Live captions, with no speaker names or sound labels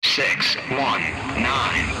619.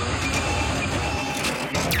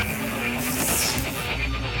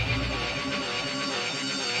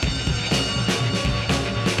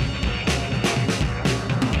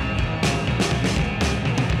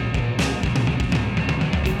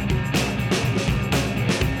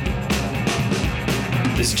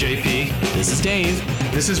 This is JP. This is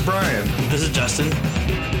Dave. This is Brian. This is Justin.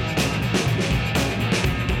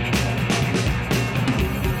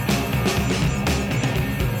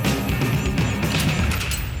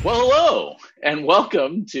 Well, hello, and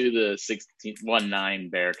welcome to the 1619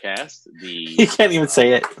 Bearcast. You can't even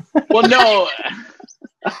say it. Well, no.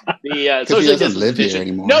 The Because he doesn't live here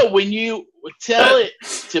anymore. No, when you tell it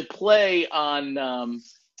to play on,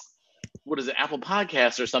 what is it, Apple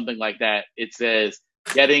Podcasts or something like that, it says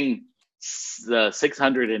getting the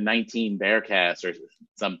 619 Bearcast or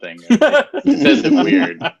something. It says it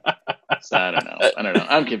weird. So I don't know.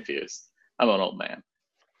 I'm confused. I'm an old man.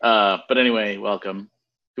 But anyway, welcome.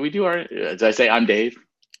 Do we do our? Did I say I'm Dave?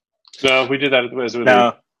 No, we did that as with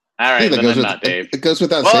All right, then I'm not Dave. It goes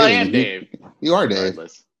without well, saying. I am Dave. You are Dave.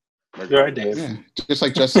 You are Dave. Yeah. Just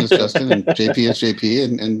like Justin is Justin and JP is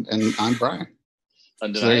JP and I'm Brian. So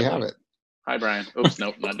there you have it. Hi, Brian. Oops,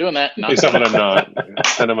 nope, not doing that. Except when I'm not.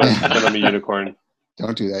 Then I'm a unicorn.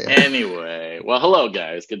 Don't do that yet. Anyway, well, hello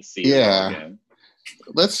guys. Good to see you again.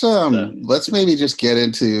 Let's maybe just get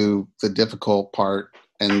into the difficult part.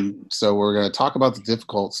 And so we're going to talk about the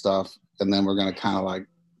difficult stuff, and then we're going to kind of like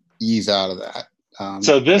ease out of that.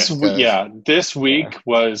 So this week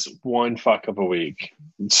was one fuck of a week,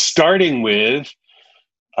 starting with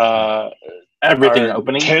everything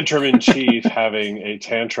opening. Tantrum in chief having a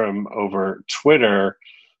tantrum over Twitter,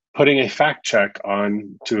 putting a fact check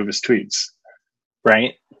on two of his tweets.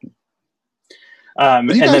 Right. What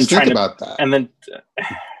do you guys think about that? And then,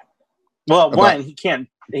 he can't.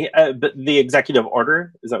 But the executive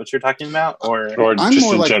order, is that what you're talking about? Or I'm just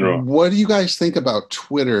more in like, general? What do you guys think about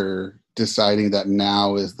Twitter deciding that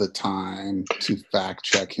now is the time to fact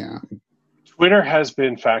check him? Twitter has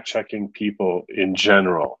been fact checking people in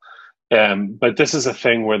general. But this is a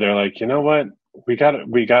thing where they're like, you know what? We got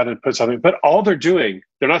to put something. But all they're doing,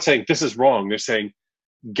 they're not saying this is wrong. They're saying,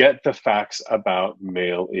 get the facts about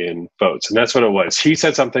mail-in votes. And that's what it was. He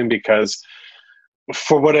said something because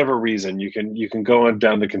for whatever reason, you can go on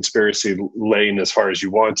down the conspiracy lane as far as you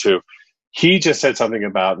want to. He just said something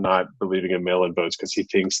about not believing in mail-in votes because he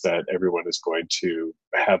thinks that everyone is going to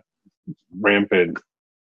have rampant,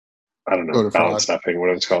 I don't know, ballot stuffing,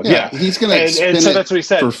 whatever it's called. Yeah. He's going to spin and so it that's what he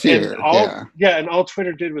said. For fear. And all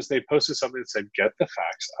Twitter did was they posted something that said, get the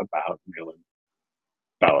facts about mail-in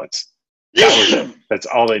ballots. That was it. That's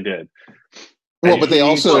all they did. Well, but they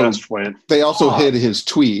also hid his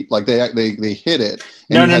tweet. Like they hid it.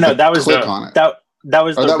 No. That was on it. That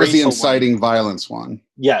was the inciting violence one.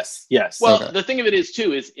 Yes. Well, The thing of it is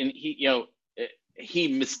too is he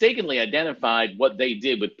mistakenly identified what they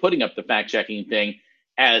did with putting up the fact checking thing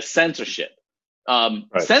as censorship.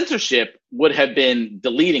 Censorship would have been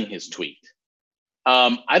deleting his tweet.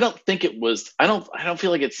 I don't think it was. I don't feel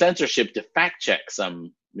like it's censorship to fact check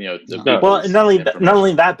some. Well, not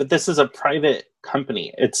only that, but this is a private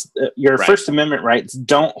company. It's your First Amendment rights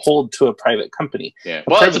don't hold to a private company. Yeah,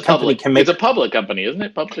 it's a public company, isn't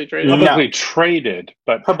it? Publicly traded. Publicly traded,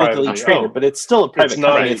 but publicly traded, but it's still a private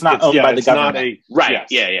company. It's not owned by the government. Right. Yes.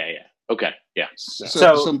 Yeah. Okay. Yeah.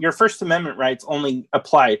 So your First Amendment rights only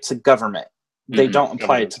apply to government. They don't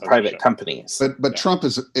apply to private companies. But Trump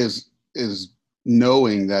is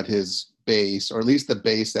knowing that his base, or at least the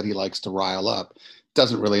base that he likes to rile up,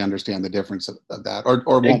 doesn't really understand the difference of that, or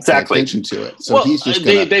won't pay attention to it. So he's just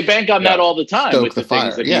they bank on that all the time with the fire.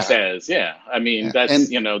 Things that he says. Yeah, I mean that's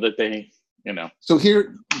that they. So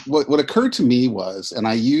here, what occurred to me was, and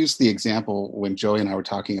I used the example when Joey and I were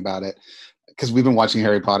talking about it, because we've been watching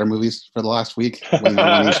Harry Potter movies for the last week,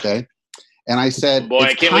 one each day. And I said, boy,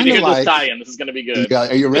 I can't wait to hear this tie-in. This is going to be good.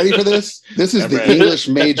 Are you ready for this? This is the English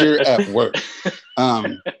major at work.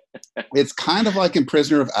 It's kind of like in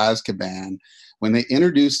Prisoner of Azkaban, when they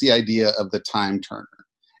introduce the idea of the time turner.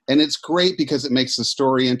 And it's great because it makes the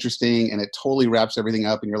story interesting and it totally wraps everything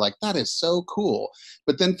up. And you're like, that is so cool.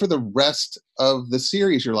 But then for the rest of the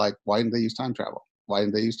series, you're like, why didn't they use time travel? Why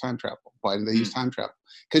didn't they use time travel? Why didn't they use time travel?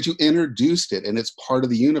 Because you introduced it and it's part of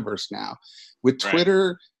the universe now. With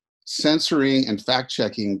Twitter censoring and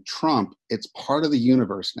fact-checking Trump, it's part of the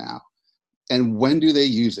universe now. And when do they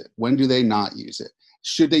use it? When do they not use it?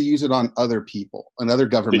 Should they use it on other people, on other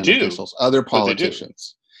government officials, other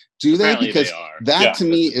politicians? Do they? Apparently because they that to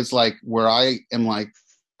me is like where I am like,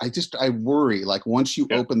 I worry, like once you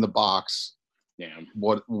open the box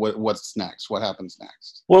what's next? What happens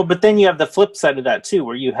next? Well, but then you have the flip side of that too,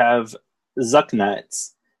 where you have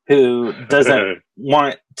Zucknuts who doesn't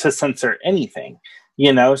want to censor anything,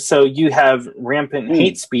 so you have rampant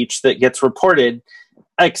hate speech that gets reported,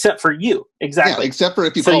 except for you. Exactly. Yeah, except for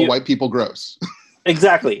if you call white people gross.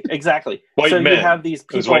 Exactly. White so men. You have these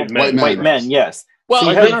people, white men, yes. Well,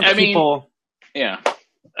 so you have people. Yeah.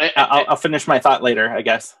 I'll finish my thought later, I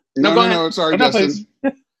guess. No, sorry, Justin.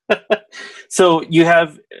 So you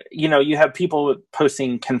have people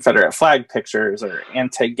posting Confederate flag pictures or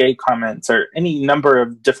anti-gay comments or any number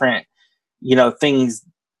of different, things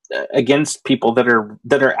against people that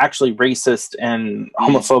are actually racist and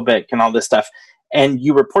homophobic and all this stuff. And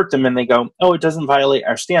you report them and they go, oh, it doesn't violate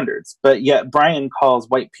our standards. But yet Brian calls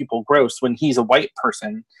white people gross when he's a white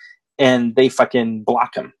person and they fucking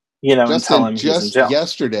block him. And tell him he's in jail.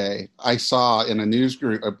 Yesterday, I saw in a news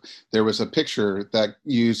group there was a picture that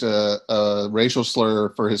used a racial slur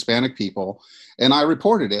for Hispanic people, and I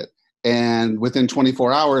reported it. And within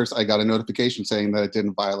 24 hours, I got a notification saying that it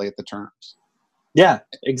didn't violate the terms. Yeah,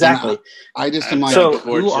 exactly. I just am like,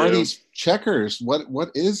 who are these checkers?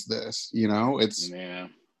 What is this? It's. Yeah,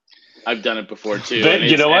 I've done it before too.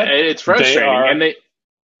 You know what? It's frustrating. They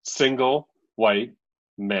single white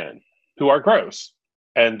men who are gross.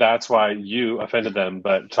 And that's why you offended them,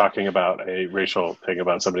 but talking about a racial thing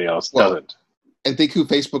about somebody else doesn't. I think who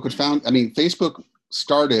Facebook was found. I mean, Facebook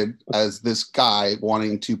started as this guy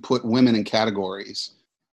wanting to put women in categories.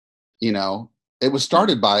 It was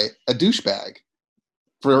started by a douchebag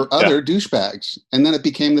for other douchebags. And then it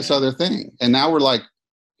became this other thing. And now we're like,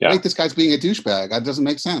 wait, this guy's being a douchebag. That doesn't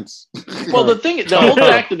make sense. Well, the whole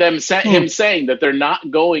fact of him saying that they're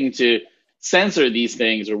not going to censor these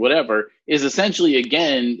things or whatever is essentially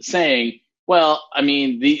again saying, well, I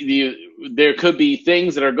mean, there could be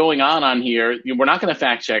things that are going on here. We're not going to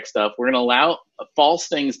fact check stuff. We're going to allow false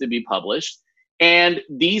things to be published, and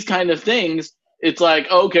these kind of things. It's like,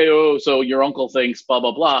 okay, so your uncle thinks blah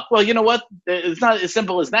blah blah. Well, you know what? It's not as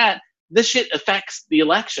simple as that. This shit affects the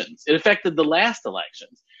elections. It affected the last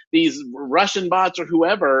elections. These Russian bots or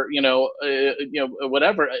whoever,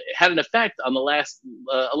 whatever, had an effect on the last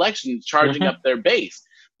election, charging up their base.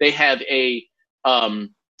 They have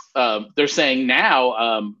they're saying now,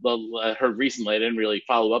 I heard recently, I didn't really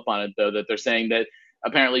follow up on it though, that they're saying that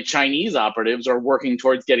apparently Chinese operatives are working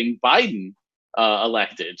towards getting Biden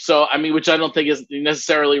elected. So, I mean, which I don't think is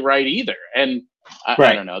necessarily right either. And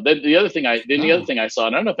I don't know. The other thing I saw,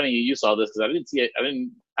 and I don't know if any of you saw this because I didn't see it. I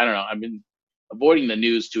don't know. I've been avoiding the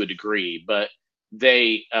news to a degree, but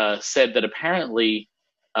they said that apparently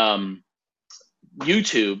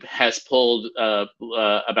YouTube has pulled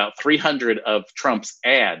about 300 of Trump's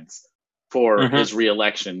ads for his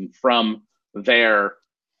reelection from their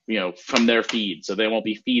feed, so they won't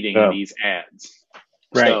be feeding these ads.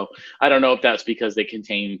 Right. So I don't know if that's because they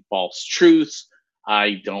contain false truths.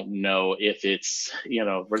 I don't know if it's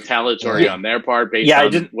retaliatory on their part based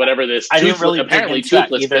on whatever this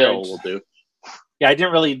toothless pill will do. Yeah, I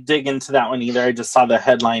didn't really dig into that one either. I just saw the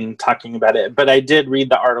headline talking about it. But I did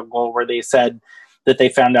read the article where they said that they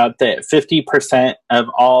found out that 50% of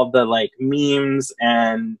all the memes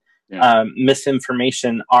and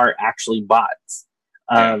misinformation are actually bots.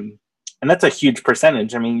 And that's a huge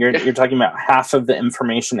percentage. I mean, you're talking about half of the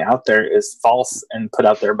information out there is false and put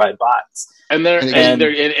out there by bots. And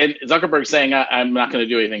Zuckerberg's saying, I'm not going to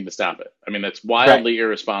do anything to stop it. I mean, that's wildly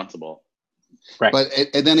irresponsible. Right. But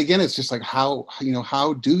and then again, it's just like how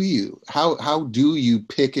do you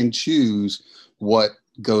pick and choose what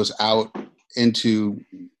goes out into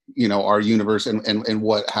our universe and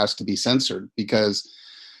what has to be censored, because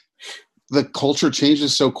the culture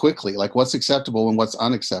changes so quickly. Like what's acceptable and what's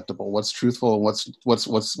unacceptable, what's truthful and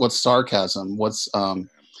what's sarcasm, what's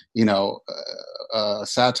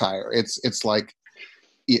satire. It's like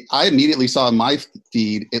I immediately saw in my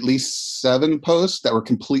feed at least 7 posts that were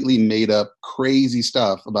completely made up crazy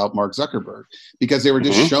stuff about Mark Zuckerberg, because they were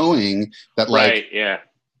just showing that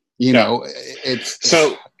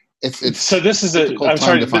so this is I'm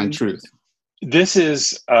sorry to find truth. This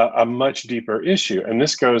is a much deeper issue, and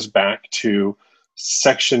this goes back to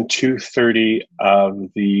Section 230 of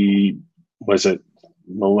the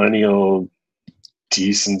Millennial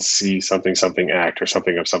Decency something Act or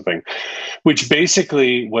something, which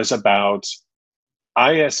basically was about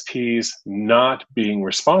ISPs not being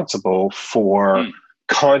responsible for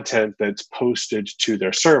content that's posted to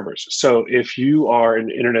their servers. So if you are an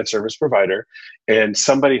internet service provider and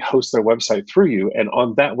somebody hosts their website through you, and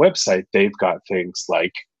on that website they've got things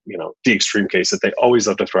like, the extreme case that they always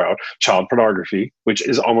love to throw out, child pornography, which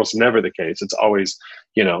is almost never the case. It's always,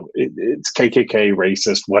 it's KKK,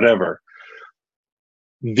 racist, whatever.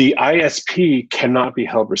 the ISP cannot be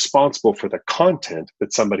held responsible for the content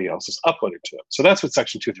that somebody else is uploading to them. So that's what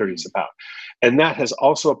Section 230 is about. And that has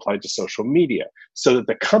also applied to social media, so that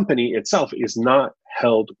the company itself is not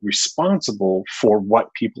held responsible for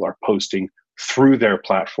what people are posting through their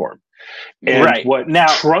platform. And what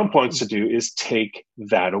Trump wants to do is take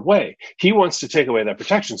that away. He wants to take away that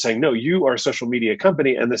protection, saying, no, you are a social media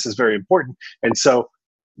company, and this is very important. And so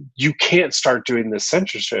you can't start doing this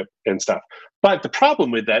censorship and stuff. But the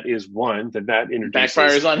problem with that is, one, that introduces...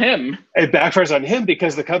 backfires on him. It backfires on him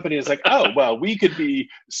because the company is like, oh, well, we could be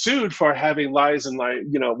sued for having lies and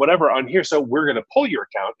whatever on here, so we're going to pull your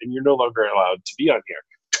account and you're no longer allowed to be on here.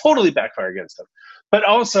 Totally backfire against him. But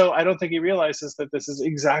also, I don't think he realizes that this is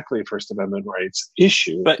exactly a First Amendment rights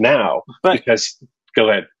issue because... Go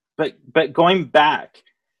ahead. But going back,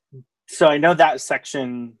 so I know that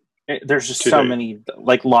section... There's just so many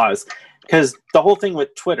laws, because the whole thing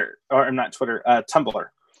with Tumblr,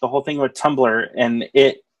 the whole thing with Tumblr and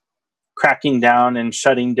it cracking down and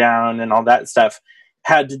shutting down and all that stuff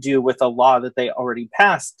had to do with a law that they already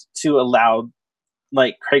passed to allow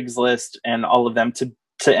Craigslist and all of them to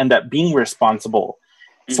end up being responsible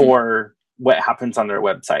for what happens on their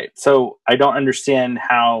website. So I don't understand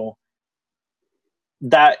how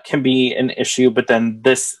that can be an issue, but then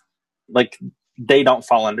this they don't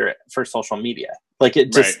fall under it for social media.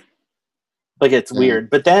 It's weird.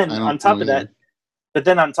 But then on top of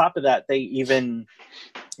that, they even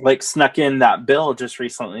snuck in that bill just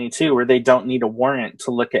recently too, where they don't need a warrant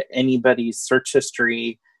to look at anybody's search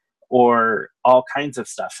history or all kinds of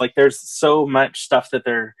stuff. There's so much stuff that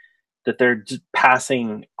they're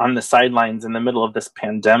passing on the sidelines in the middle of this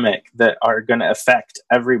pandemic that are going to affect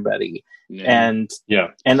everybody and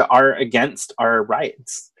are against our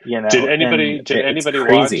rights. Did anybody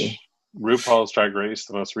watch RuPaul's Drag Race,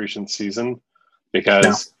 the most recent season?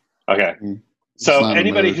 Because so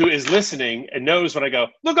anybody who is listening and knows when I go,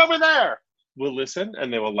 look over there, will listen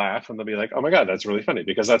and they will laugh and they'll be like, oh my God, that's really funny,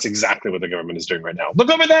 because that's exactly what the government is doing right now. Look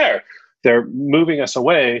over there. They're moving us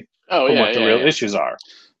away from what the real issues are.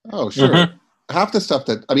 Oh, sure. Mm-hmm. Half the stuff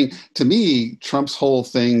to me, Trump's whole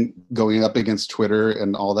thing going up against Twitter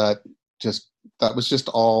and all that, that was just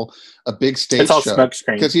all a big stage show.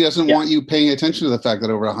 Smokescreen. Because he doesn't want you paying attention to the fact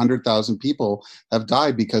that over 100,000 people have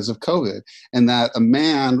died because of COVID, and that a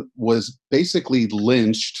man was basically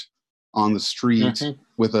lynched on the street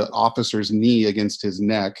with an officer's knee against his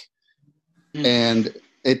neck. And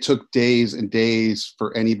it took days and days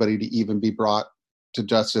for anybody to even be brought to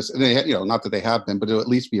justice. And they, not that they have been, but to at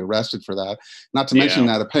least be arrested for that. Not to mention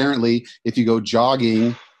that apparently if you go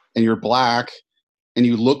jogging and you're black and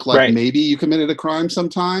you look like maybe you committed a crime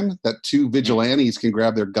sometime, that two vigilantes can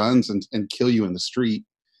grab their guns and kill you in the street.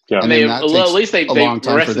 Yeah. And then that takes at least a long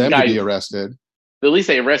time for them to be arrested. At least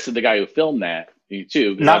they arrested the guy who filmed that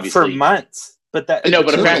too. Not for months. But that no,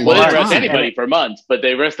 but apparently they didn't arrest anybody for months, but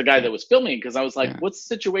they arrested the guy that was filming it, because I was like, what's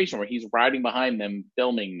the situation where he's riding behind them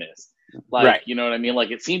filming this? You know what I mean?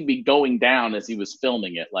 It seemed to be going down as he was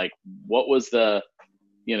filming it. What was the,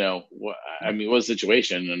 what was the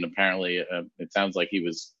situation? And apparently it sounds like he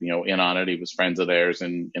was, in on it. He was friends of theirs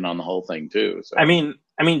and in on the whole thing too. So. I mean,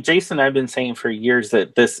 Jason, I've been saying for years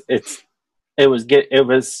that it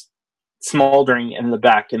was smoldering in the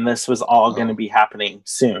back, and this was all going to be happening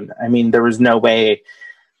soon. I mean, there was no way.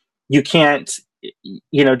 You can't,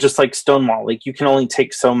 just like Stonewall, you can only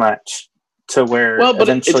take so much to where. Well, but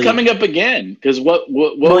it's coming up again, because what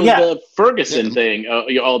was the Ferguson thing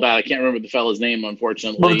all about? I can't remember the fella's name,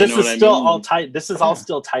 unfortunately. Well, this is still all tied. This is all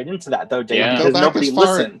still tied into that, though, Dave, because nobody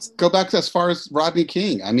listens. Go back as far as Rodney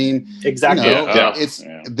King. I mean, exactly.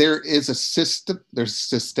 There is a system. There's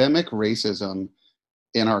systemic racism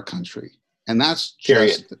in our country, and that's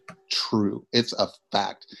just true. It's a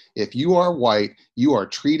fact. If you are white, you are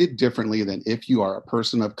treated differently than if you are a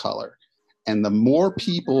person of color. And the more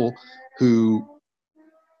people who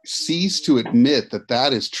cease to admit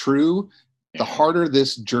that is true, the harder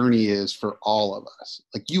this journey is for all of us.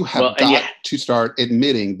 You have to start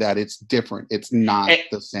admitting that it's different. It's not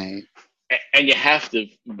the same. And you have to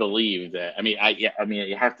believe that.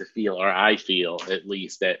 You have to feel, or I feel at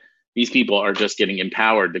least, that these people are just getting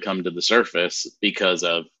empowered to come to the surface because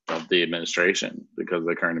of the administration, because of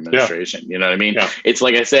the current administration. You know what I mean? Yeah. It's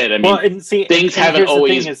like I said, things haven't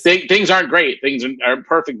always, things aren't great. Things aren't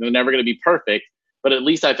perfect. They're never going to be perfect. But at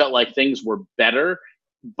least I felt like things were better.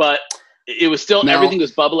 But it was still, everything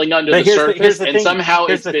was bubbling under the surface. And somehow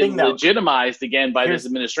it's been legitimized again by this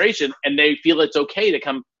administration. And they feel it's okay to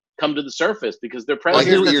come to the surface because they're president.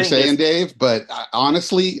 I hear what you're saying, Dave. But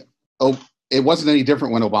honestly, it wasn't any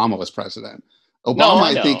different when Obama was president. Obama,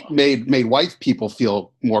 I think, made white people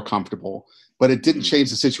feel more comfortable but it didn't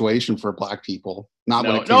change the situation for black people. Not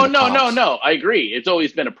when it No. came to cops. I agree. It's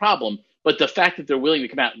always been a problem. But the fact that they're willing to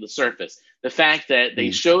come out to the surface, the fact that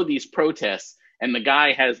they show these protests and the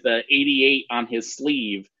guy has the 88 on his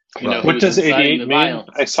sleeve. What does 88 mean?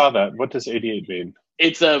 I saw that. What does 88 mean?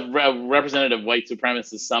 It's a representative white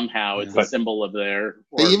supremacist somehow. It's a symbol of their.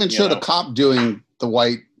 They even showed a cop doing the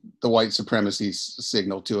white supremacy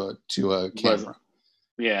signal to a camera.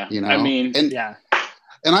 Yeah, I mean,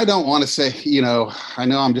 and I don't want to say, I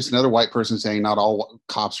know I'm just another white person saying not all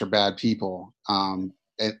cops are bad people, and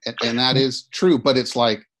that is true. But it's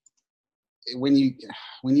like when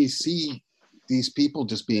you see these people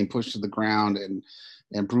just being pushed to the ground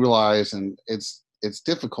and brutalized, and it's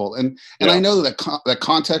difficult. And I know that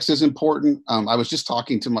context is important. I was just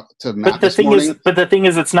talking to Matt this morning. But the thing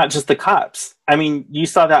is, it's not just the cops. I mean, you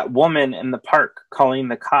saw that woman in the park calling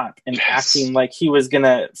the cop and acting like he was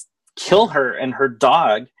gonna kill her and her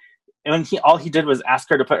dog, and all he did was ask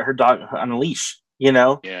her to put her dog on a leash.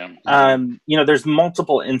 There's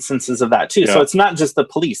multiple instances of that too. So it's not just the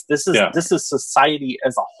police. This is society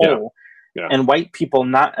as a whole, and white people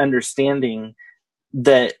not understanding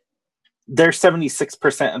that they're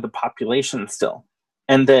 76% of the population still,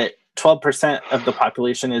 and that 12% of the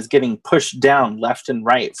population is getting pushed down left and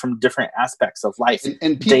right from different aspects of life,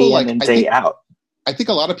 and people day in and day out. I think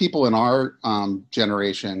a lot of people in our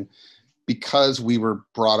generation, because we were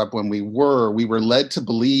brought up when we were led to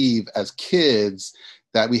believe as kids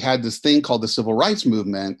that we had this thing called the civil rights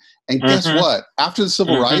movement. And guess what? After the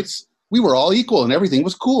civil rights, we were all equal and everything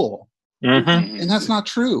was cool. And that's not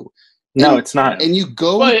true. No, it's not. And you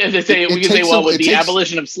go. Well, we can say, with the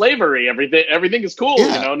abolition of slavery, everything is cool.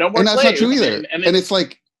 No more and that's slaves. Not true either. And it's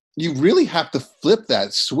like you really have to flip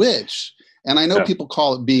that switch. And I know people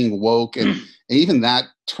call it being woke, and even that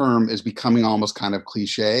term is becoming almost kind of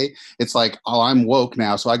cliche. It's like, oh, I'm woke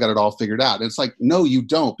now, so I got it all figured out. And it's like, no, you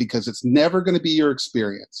don't, because it's never going to be your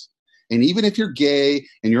experience. And even if you're gay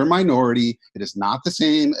and you're a minority, it is not the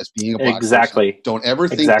same as being a black person. Don't ever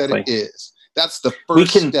think that it is. That's the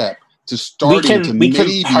first step to starting to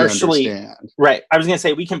maybe understand. Right. I was going to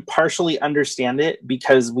say we can partially understand it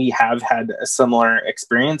because we have had a similar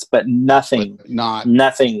experience, but nothing.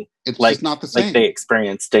 It's like, just not the same. Like they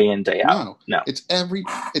experience day in, day out. No. It's every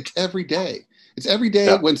day. It's every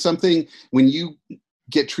day when you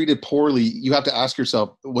get treated poorly, you have to ask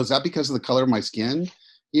yourself, was that because of the color of my skin?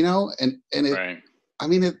 And it, right. I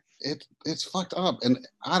mean, it's fucked up. And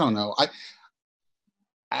I don't know. I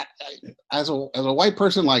as a white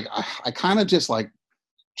person, like I kind of just like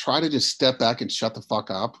try to just step back and shut the fuck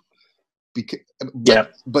up.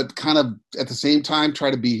 But kind of at the same time,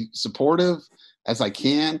 try to be supportive as I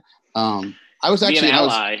can. I was actually,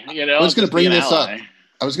 I was going to bring this up.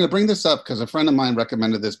 I was going to bring this up because a friend of mine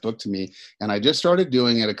recommended this book to me, and I just started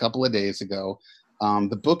doing it a couple of days ago.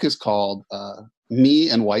 The book is called Me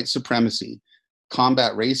and White Supremacy: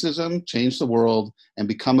 Combat Racism, Change the World, and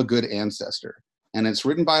Become a Good Ancestor. And it's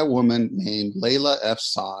written by a woman named Layla F.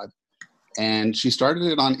 Saad. And she started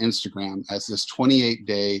it on Instagram as this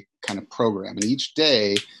 28-day kind of program. And each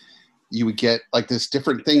day you would get like this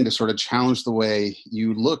different thing to sort of challenge the way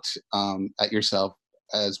you looked at yourself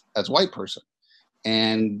as a white person.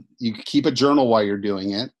 And you keep a journal while you're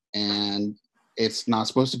doing it. And it's not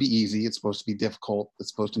supposed to be easy. It's supposed to be difficult. It's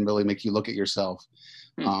supposed to really make you look at yourself.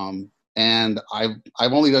 And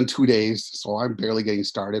I've only done 2 days, so I'm barely getting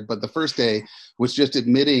started. But the first day was just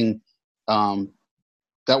admitting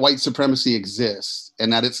that white supremacy exists,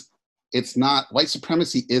 and that it's not, white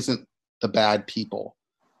supremacy isn't the bad people.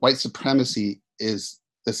 White supremacy is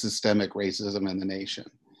the systemic racism in the nation.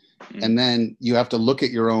 And then you have to look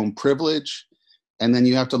at your own privilege, and then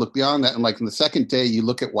you have to look beyond that. And like in the second day, you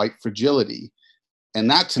look at white fragility.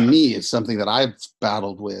 And that to me is something that I've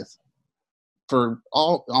battled with for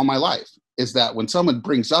all my life, is that when someone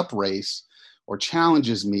brings up race or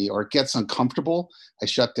challenges me or gets uncomfortable, I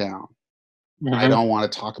shut down. I don't want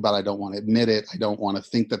to talk about it. I don't want to admit it. I don't want to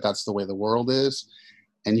think that that's the way the world is.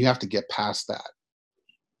 And you have to get past that,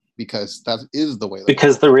 because that is the way.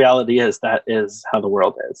 The reality is that is how the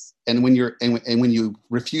world is. And when when you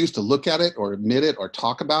refuse to look at it or admit it or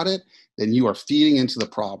talk about it, then you are feeding into the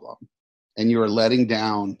problem, and you are letting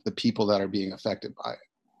down the people that are being affected by it.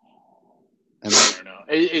 And I don't know.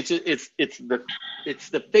 It's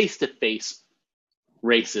the face-to-face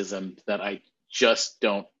racism that I just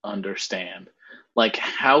don't understand. Like,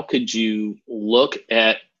 how could you look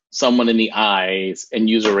at someone in the eyes and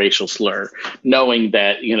use a racial slur, knowing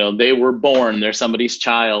that, they were born, they're somebody's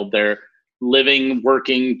child, they're living,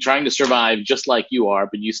 working, trying to survive just like you are,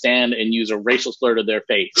 but you stand and use a racial slur to their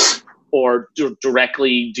face, or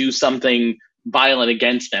directly do something violent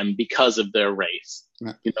against them because of their race.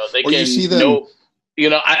 Yeah. They or can you see them.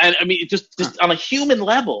 I mean, just on a human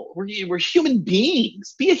level, we're human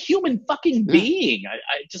beings. Be a human fucking being.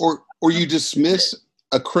 I just or you dismiss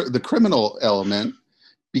the criminal element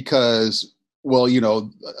because, well,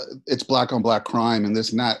 it's black on black crime and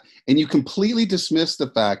this and that, and you completely dismiss the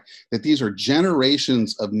fact that these are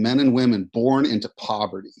generations of men and women born into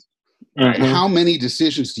poverty. And how many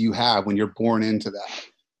decisions do you have when you're born into that?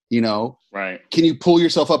 Right. Can you pull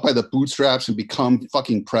yourself up by the bootstraps and become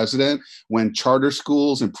fucking president when charter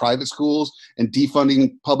schools and private schools and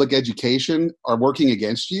defunding public education are working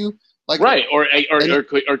against you? Right. Or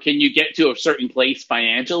can you get to a certain place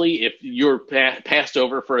financially if you're passed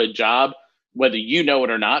over for a job, whether you know it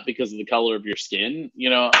or not, because of the color of your skin?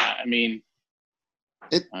 I mean,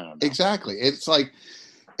 I don't know. Exactly. It's like,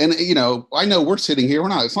 and I know we're sitting here.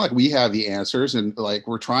 It's not like we have the answers, and like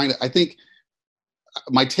we're trying to. I think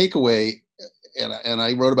my takeaway, and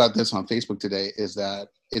I wrote about this on Facebook today, is that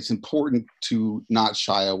it's important to not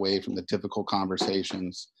shy away from the difficult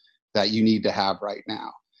conversations that you need to have right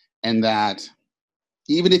now. And that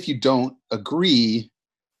even if you don't agree,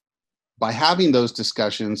 by having those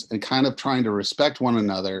discussions and kind of trying to respect one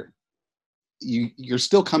another, you're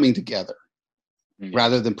still coming together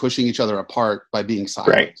rather than pushing each other apart by being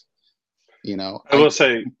silent. Right. I will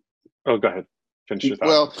say, go ahead. Finish your thought.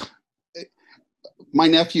 Well, my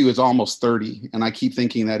nephew is almost 30, and I keep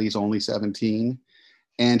thinking that he's only 17.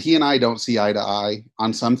 And he and I don't see eye to eye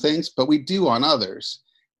on some things, but we do on others.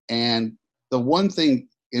 And the one thing,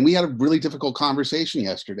 and we had a really difficult conversation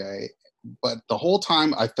yesterday, but the whole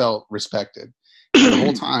time I felt respected. And the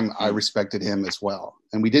whole time I respected him as well.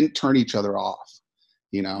 And we didn't turn each other off,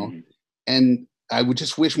 And I would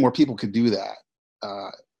just wish more people could do that.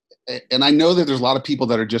 And I know that there's a lot of people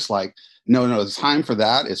that are just like, no, the time for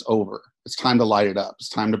that is over. It's time to light it up. It's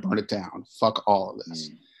time to burn it down. Fuck all of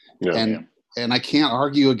this. And I can't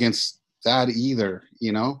argue against that either.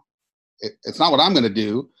 It's not what I'm going to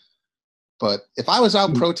do. But if I was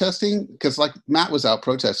out protesting, because like Matt was out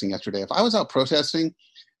protesting yesterday, if I was out protesting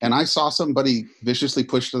and I saw somebody viciously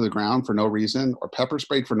pushed to the ground for no reason or pepper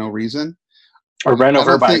sprayed for no reason, or run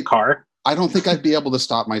over by a car, I don't think I'd be able to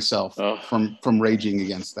stop myself from raging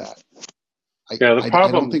against that. I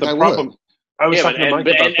don't think I would. I was talking to Mike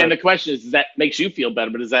about that. And the question is, that makes you feel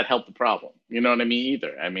better, but does that help the problem? You know what I mean?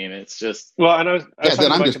 Either. I mean, it's just. Well, and I was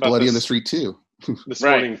then I'm just bloody in the street too. This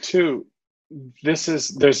morning too. There's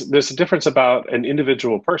a difference about an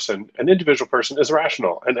individual person. An individual person is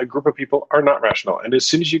rational, and a group of people are not rational. And as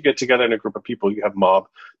soon as you get together in a group of people, you have mob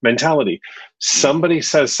mentality. Somebody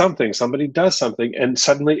says something, somebody does something, and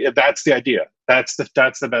suddenly that's the idea. That's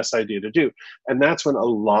the best idea to do. And that's when a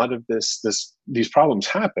lot of these problems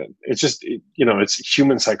happen. It's just it's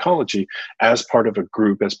human psychology. As part of a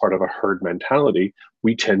group, as part of a herd mentality,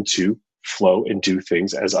 we tend to flow and do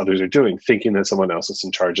things as others are doing, thinking that someone else is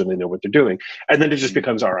in charge and they know what they're doing. And then it just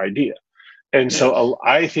becomes our idea. And so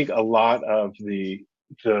I think a lot of the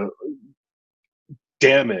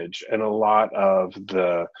damage and a lot of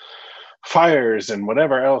the fires and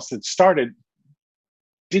whatever else that started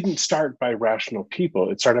didn't start by rational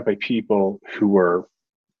people. It started by people who were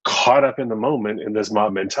caught up in the moment in this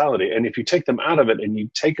mob mentality. And if you take them out of it and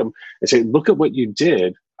you take them and say, look at what you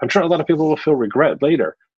did, I'm sure a lot of people will feel regret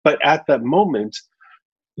later. But at that moment,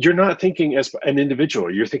 you're not thinking as an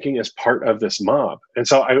individual. You're thinking as part of this mob. And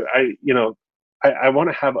so I want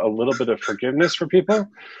to have a little bit of forgiveness for people.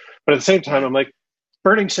 But at the same time, I'm like,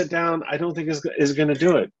 burning shit down, I don't think is going to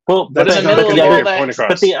do it. Well, but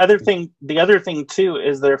the other thing too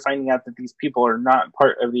is they're finding out that these people are not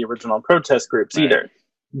part of the original protest groups either.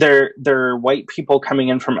 They're white people coming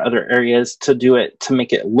in from other areas to do it, to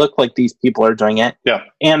make it look like these people are doing it. Yeah.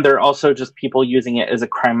 And they're also just people using it as a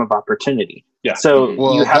crime of opportunity. Yeah. So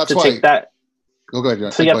you have to take that. Go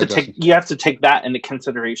ahead. So you have to take that into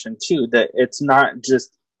consideration too, that it's not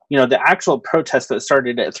just, the actual protest that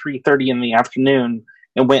started at 3:30 in the afternoon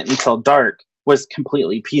and went until dark was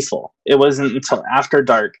completely peaceful. It wasn't until after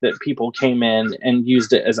dark that people came in and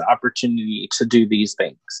used it as an opportunity to do these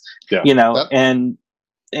things. Yeah. And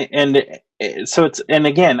so and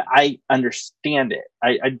again, I understand it.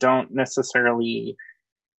 I don't necessarily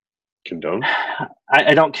condone.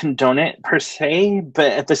 I don't condone it per se,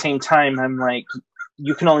 but at the same time, I'm like,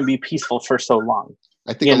 you can only be peaceful for so long.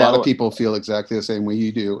 I think a lot of people feel exactly the same way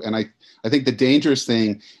you do. And I think the dangerous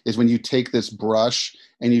thing is when you take this brush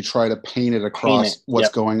and you try to paint it across what's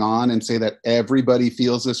going on and say that everybody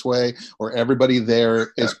feels this way or everybody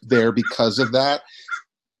there is there because of that.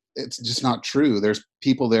 It's just not true. There's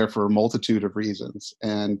people there for a multitude of reasons,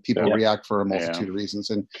 and people react for a multitude of reasons.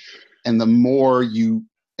 And the more you,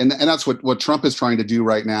 and that's what Trump is trying to do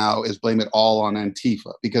right now, is blame it all on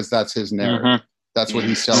Antifa, because that's his narrative. Mm-hmm. That's what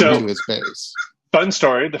he's selling to his base. Fun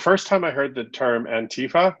story. The first time I heard the term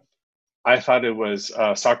Antifa, I thought it was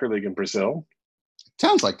soccer league in Brazil.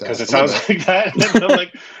 Sounds like that. Because it sounds like that. And I'm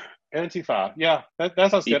like, Antifa. Yeah, that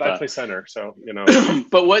sounds good. I play center, so, you know.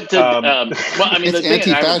 But what did, well, I mean, it's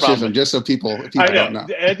anti-fascism, just so people don't know.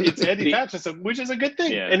 It's anti-fascism, which is a good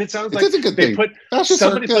thing. Yeah. And it sounds It like is a good they thing.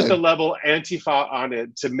 somebody put the level Antifa on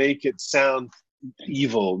it to make it sound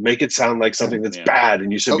evil, make it sound like something that's bad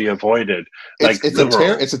and you should be avoided.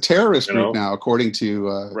 It's a terrorist group now, according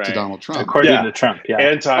to Donald Trump. According to Trump,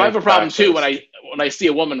 I have a problem too when I see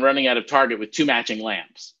a woman running out of Target with 2 matching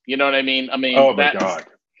lamps. You know what I mean? Oh my God.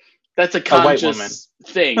 That's a conscious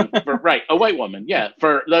thing, a white woman. Yeah,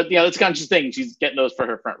 that's a conscious thing. She's getting those for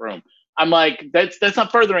her front room. I'm like, that's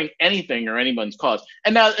not furthering anything or anyone's cause.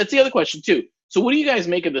 And now it's the other question too. So what do you guys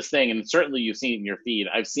make of this thing? And certainly you've seen it in your feed.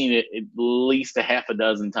 I've seen it at least a half a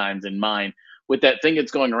dozen times in mine, with that thing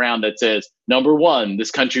that's going around that says, number one, this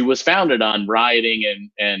country was founded on rioting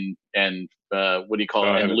and what do you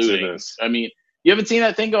call it, and looting. I mean, you haven't seen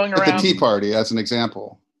that thing going around? At the Tea Party, as an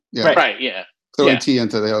example. Yeah. Right. Yeah. Throwing tea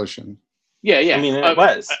into the ocean. Yeah. I mean, it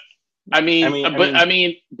was.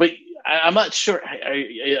 But I'm not sure.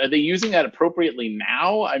 Are they using that appropriately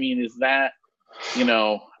now? I mean, is that, I don't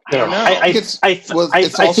know. I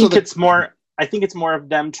think it's more. I think it's more of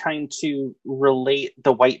them trying to relate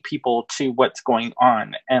the white people to what's going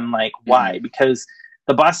on and like why, because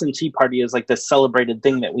the Boston Tea Party is like this celebrated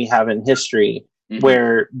thing that we have in history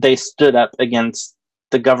where they stood up against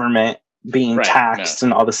the government being taxed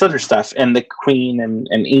and all this other stuff, and the Queen and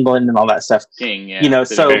England and all that stuff. King, yeah.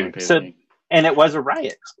 And it was a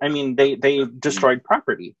riot. I mean, they destroyed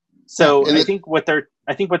property. So I think what they're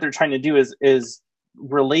trying to do is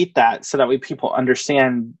relate that so that way people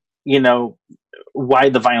understand, why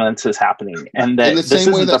the violence is happening, and that this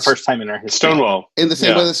isn't the first time in our history. Stonewall. In the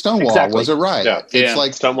same way that Stonewall was a riot. Yeah. It's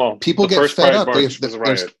like Stonewall. People get fed up.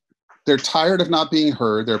 They're tired of not being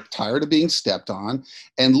heard. They're tired of being stepped on.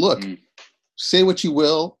 And look, say what you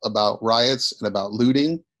will about riots and about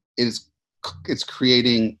looting. It's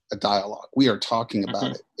creating a dialogue. We are talking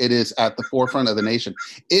about it. It is at the forefront of the nation.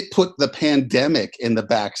 It put the pandemic in the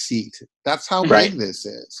back seat. That's how big this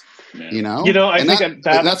is. I think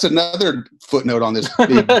that's another footnote on this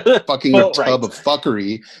big fucking tub of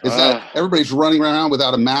fuckery is that everybody's running around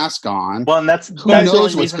without a mask on. Well, and who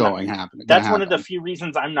knows what's happening. That's one of the few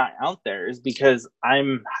reasons I'm not out there, is because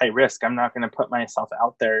I'm high risk. I'm not going to put myself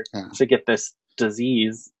out there to get this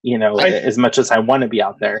disease, as much as I want to be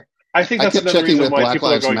out there. I think that's another reason why people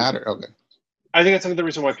are going. Okay. I think that's another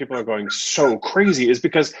reason why people are going so crazy, is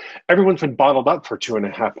because everyone's been bottled up for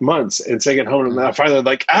 2.5 months and staying at home, and now finally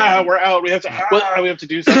like, we're out. We have to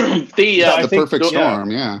do something. The perfect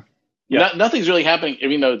storm. Yeah. Nothing's really happening,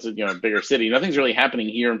 even though it's a bigger city. Nothing's really happening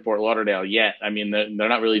here in Fort Lauderdale yet. I mean, they're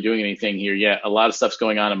not really doing anything here yet. A lot of stuff's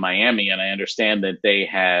going on in Miami, and I understand that they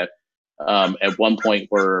have. At one point,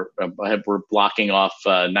 we're blocking off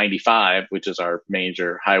 95, which is our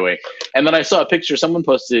major highway. And then I saw a picture someone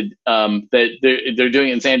posted that they're doing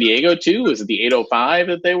it in San Diego too. Was it the 805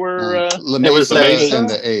 that they were? It was the 8 and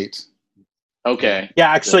the 8. Okay.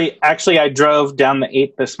 Yeah, actually, I drove down the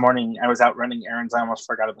 8 this morning. I was out running errands. I almost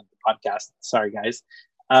forgot about the podcast. Sorry, guys.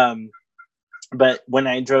 But when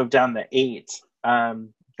I drove down the 8,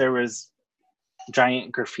 there was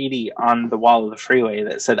giant graffiti on the wall of the freeway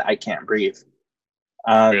that said "I can't breathe."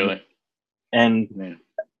 Really? And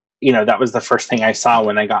that was the first thing I saw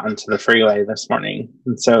when I got onto the freeway this morning,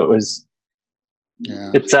 and so it was. Yeah.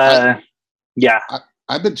 It's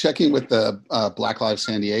I've been checking with the Black Lives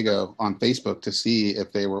San Diego on Facebook to see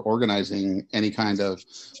if they were organizing any kind of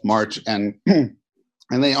march, and and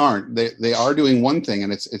they aren't. They are doing one thing,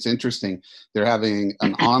 and it's interesting. They're having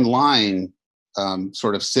an online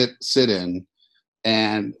sort of sit-in.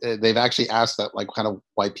 And they've actually asked that like kind of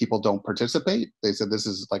white people don't participate. They said this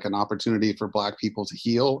is like an opportunity for Black people to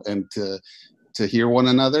heal and to hear one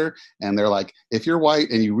another. And they're like, if you're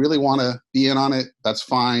white and you really want to be in on it, that's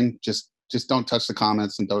fine. Just don't touch the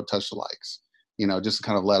comments and don't touch the likes. Just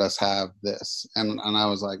kind of let us have this. And I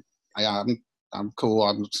was like, I'm cool.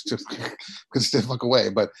 I'm just gonna stay the fuck away.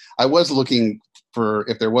 But I was looking for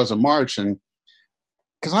if there was a march, and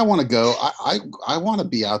because I want to go, I want to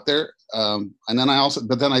be out there. And then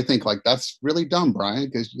I think like, that's really dumb, Brian,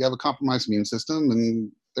 because you have a compromised immune system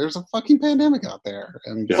and there's a fucking pandemic out there.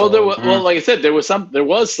 And like I said, there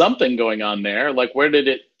was something going on there. Like, where did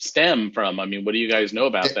it stem from? I mean, what do you guys know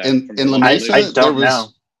about that? In La Mesa, I don't know.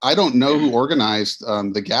 I don't know who organized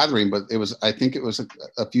the gathering, but I think it was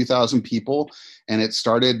a few thousand people, and it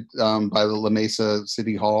started by the La Mesa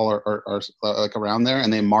City Hall or like around there,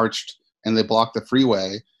 and they marched and they blocked the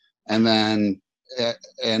freeway, and then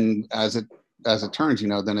and as it turns,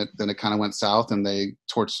 then it kind of went south, and they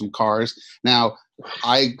torched some cars. Now,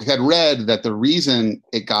 I had read that the reason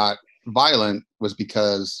it got violent was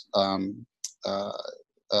because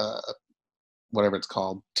whatever it's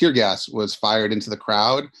called, tear gas was fired into the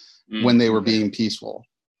crowd when they were being peaceful.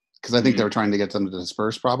 Because I think they were trying to get them to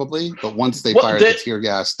disperse, probably. But once they fired the tear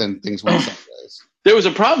gas, then things went sideways. There was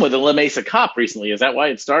a problem with the La Mesa cop recently. Is that why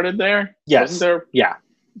it started there? Yes. Wasn't there? Yeah.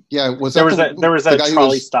 Yeah. There was a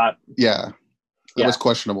trolley stop. Yeah. That was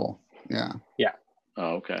questionable. Yeah. Yeah.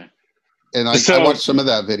 Oh, okay. And I watched some of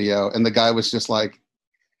that video, and the guy was just like,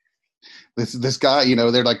 this guy,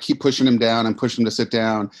 they're like keep pushing him down and push him to sit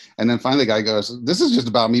down, and then finally the guy goes, "This is just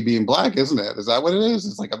about me being black, isn't it? Is that what it is?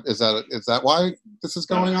 It's like, is that why this is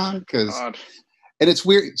going on?" Because, and it's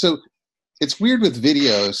weird. So it's weird with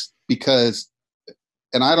videos because,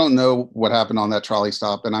 and I don't know what happened on that trolley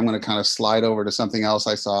stop, and I'm going to kind of slide over to something else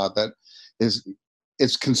I saw that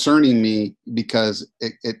it's concerning me because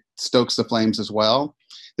it stokes the flames as well.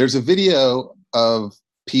 There's a video of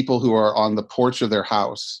people who are on the porch of their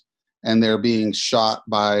house, and they're being shot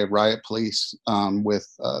by riot police with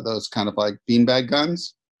those kind of like beanbag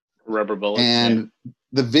guns. Rubber bullets. And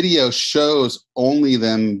the video shows only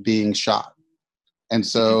them being shot. And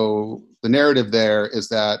so the narrative there is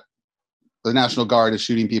that the National Guard is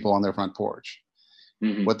shooting people on their front porch.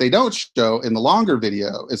 Mm-hmm. What they don't show in the longer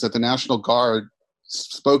video is that the National Guard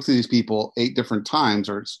spoke to these people 8 different times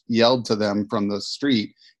or yelled to them from the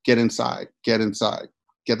street, "Get inside, get inside.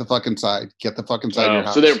 Get the fuck inside. Get the fuck inside your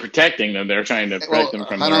house." So they're protecting them. They're trying to protect them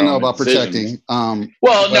from. I don't know about decisions. Protecting.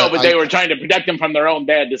 But they were trying to protect them from their own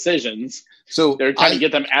bad decisions. So they're trying to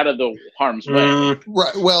get them out of the harm's way.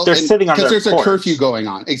 Right. Well, they're sitting on because there's porch. A curfew going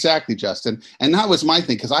on. Exactly, Justin. And that was my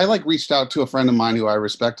thing, because I reached out to a friend of mine who I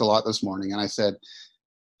respect a lot this morning, and I said,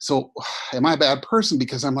 "So, am I a bad person?"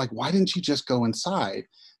 Because I'm like, "Why didn't you just go inside?"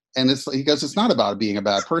 And he goes, "It's not about being a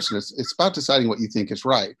bad person. It's about deciding what you think is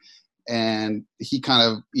right." And he kind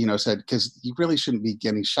of, said, "Because you really shouldn't be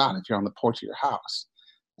getting shot if you're on the porch of your house."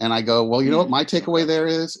 And I go, "Well, you know what my takeaway there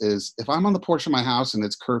is if I'm on the porch of my house and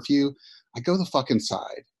it's curfew, I go the fuck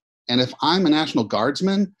inside. And if I'm a National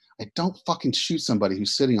Guardsman, I don't fucking shoot somebody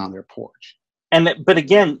who's sitting on their porch." But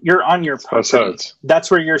again, you're on your property. That's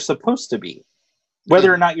where you're supposed to be.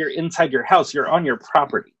 Whether or not you're inside your house, you're on your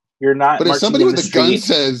property. You're not. But if somebody with a gun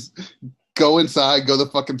says, "Go inside, go the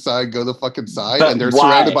fuck inside, go the fuck inside," and they're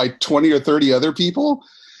surrounded by 20 or 30 other people.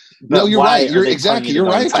 No, you're right. You're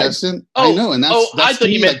right, Justin. I know, and that's I thought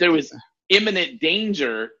you meant there was imminent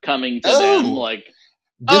danger coming to them. Like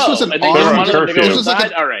this was an all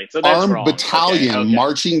right, so that's armed wrong. battalion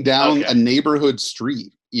marching down a neighborhood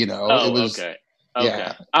street. It was okay.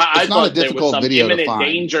 Yeah, I thought there was some imminent to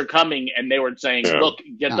danger coming, and they were saying, "Look,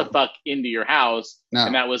 get the fuck into your house,"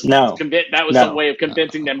 and that was some way of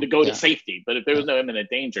convincing them to go to safety. But if there was no imminent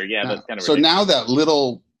danger, that's kind of so. Now that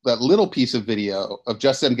little piece of video of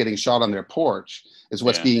just them getting shot on their porch is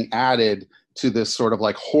what's being added to this sort of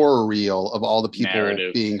like horror reel of all the people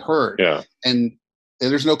being hurt. Yeah, and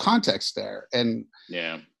there's no context there, and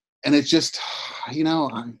it's just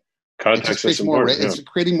context is important. It's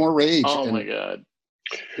creating more rage. Oh my god,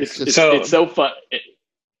 it's so fun.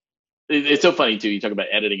 It's so funny too. You talk about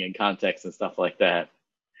editing and context and stuff like that.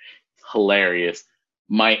 Hilarious.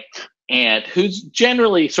 My aunt, who's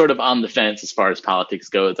generally sort of on the fence as far as politics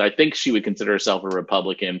goes, I think she would consider herself a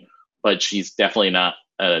Republican, but she's definitely not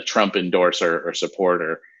a Trump endorser or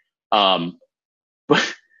supporter.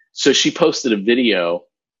 But so she posted a video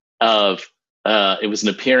of it was an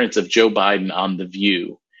appearance of Joe Biden on The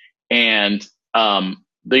View. And showing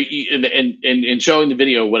the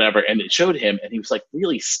video, whatever, and it showed him, and he was like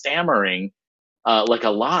really stammering, like a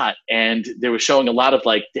lot, and they were showing a lot of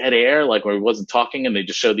like dead air, like where he wasn't talking, and they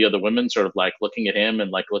just showed the other women sort of like looking at him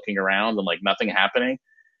and like looking around and like nothing happening.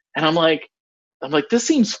 And I'm like, this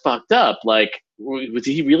seems fucked up. Like, did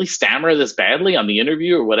he really stammer this badly on the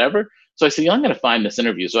interview or whatever? So I said, I'm going to find this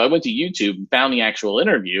interview. So I went to YouTube and found the actual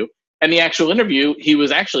interview, and the actual interview, he was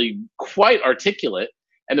actually quite articulate.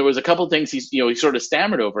 And there was a couple of things he sort of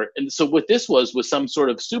stammered over. And so what this was some sort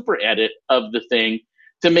of super edit of the thing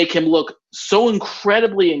to make him look so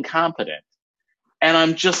incredibly incompetent. And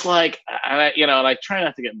I'm just like, and I try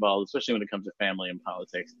not to get involved, especially when it comes to family and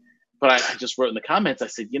politics. But I just wrote in the comments, I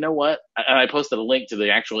said, you know what? And I posted a link to the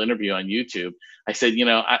actual interview on YouTube. I said,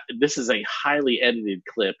 this is a highly edited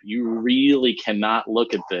clip. You really cannot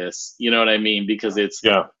look at this. You know what I mean? Because it's,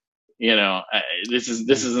 This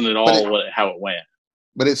isn't at all how it went.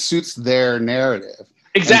 But it suits their narrative.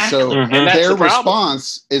 Exactly. And so and that's their the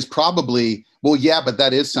response is probably, well, yeah, but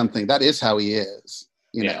that is something. That is how he is.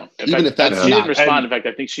 Even if that's she not, didn't respond. In fact,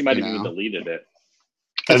 I think she might have even deleted it.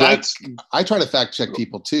 Because I try to fact check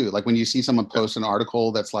people too. Like when you see someone post an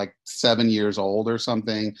article that's like 7 years old or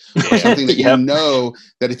something that you know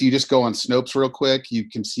that if you just go on Snopes real quick, you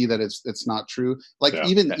can see that it's not true. Like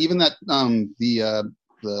even that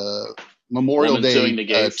the Memorial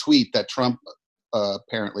Day tweet that Trump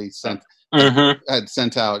apparently sent had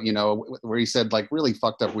sent out, where he said like really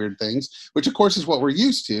fucked up weird things, which of course is what we're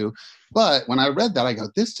used to. But when I read that, I go,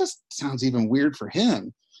 this just sounds even weird for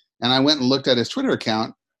him. And I went and looked at his Twitter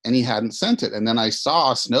account, and he hadn't sent it. And then I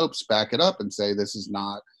saw Snopes back it up and say this is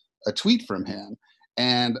not a tweet from him.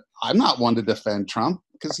 And I'm not one to defend Trump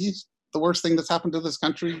because he's the worst thing that's happened to this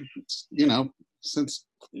country, since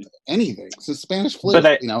anything, since Spanish flu.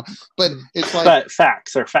 But it's like, but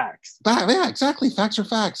facts are facts. Yeah, exactly. Facts are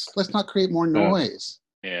facts. Let's not create more noise.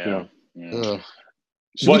 Yeah.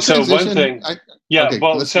 One thing.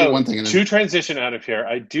 One thing. To transition out of here,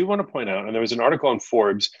 I do want to point out, and there was an article on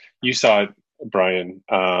Forbes, you saw it, Brian,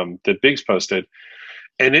 that Biggs posted,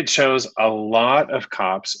 and it shows a lot of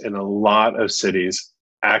cops in a lot of cities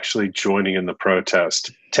actually joining in the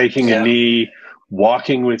protest, taking a knee,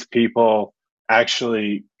 walking with people,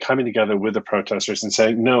 actually coming together with the protesters and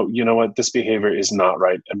saying, no, you know what, this behavior is not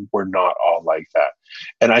right, and we're not all like that.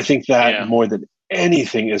 And I think that more than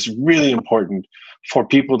anything is really important for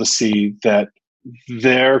people to see that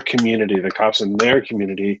their community, the cops in their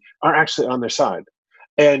community, are actually on their side.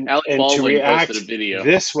 And to react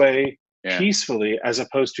this way peacefully, as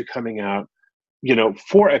opposed to coming out,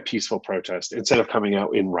 for a peaceful protest, instead of coming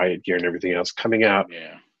out in riot gear and everything else, coming out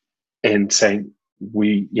and saying,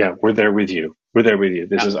 we're there with you. We're there with you.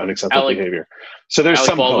 This is unacceptable behavior. So there's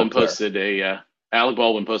Alec Baldwin posted Alec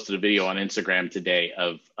Baldwin posted a video on Instagram today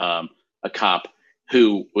of a cop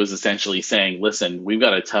who was essentially saying, listen, we've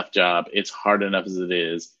got a tough job. It's hard enough as it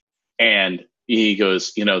is. And he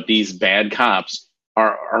goes, these bad cops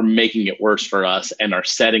are making it worse for us and are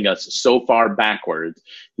setting us so far backwards.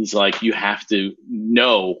 He's like, you have to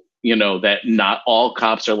know, that not all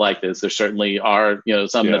cops are like this. There certainly are,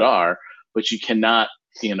 some that are, but you cannot,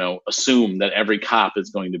 assume that every cop is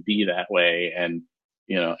going to be that way. And,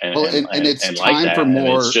 it's time for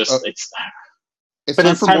more. It's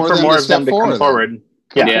time for more of them to come forward.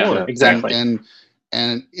 Yeah, exactly. And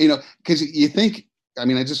because you think,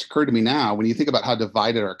 it just occurred to me now, when you think about how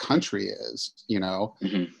divided our country is,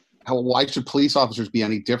 why should police officers be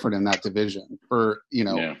any different in that division? For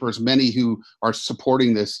as many who are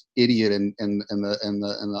supporting this idiot in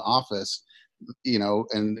the office,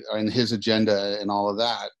 and his agenda and all of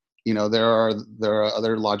that, there are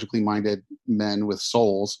other logically minded men with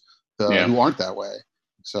souls who aren't that way.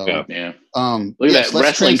 So look at that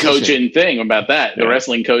wrestling coach thing about that. The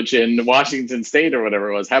wrestling coach in Washington State or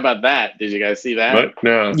whatever it was. How about that? Did you guys see that? What?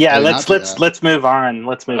 No. Yeah, let's move on.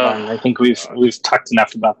 Let's move on. I think we've talked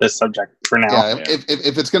enough about this subject for now. Yeah,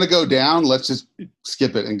 if it's going to go down, let's just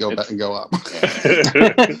skip it and go back and go up.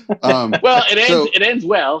 Well, it ends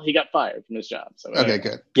well. He got fired from his job. So okay,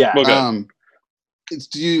 good. Yeah.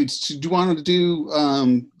 Do you want to do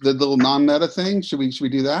the little non-meta thing? Should we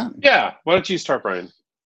do that? Yeah. Why don't you start, Brian?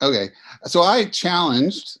 Okay, so I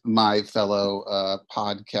challenged my fellow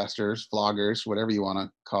podcasters, vloggers, whatever you want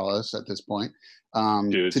to call us at this point,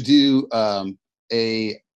 to do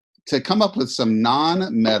to come up with some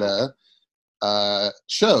non-meta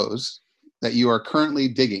shows that you are currently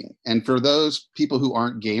digging. And for those people who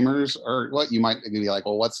aren't gamers, or what, you might be like,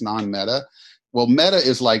 well, what's non-meta? Well, meta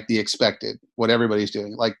is like the expected, what everybody's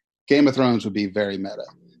doing. Like Game of Thrones would be very meta.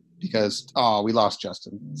 Because we lost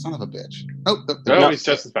Justin, son of a bitch. No, he's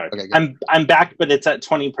Justin's back. Okay, good. I'm back, but it's at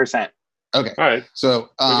 20%. Okay, all right. So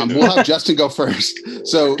we'll have Justin go first.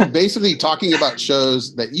 So basically, talking about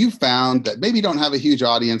shows that you found that maybe don't have a huge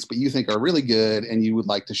audience, but you think are really good and you would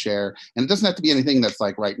like to share. And it doesn't have to be anything that's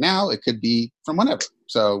like right now. It could be from whenever.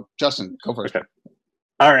 So Justin, go first. Okay.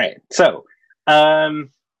 All right. So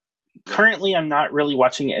currently, I'm not really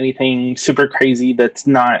watching anything super crazy that's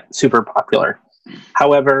not super popular.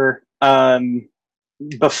 However,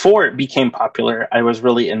 before it became popular, I was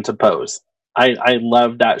really into Pose. I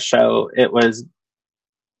love that show.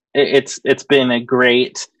 It's been a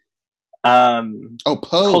great Pose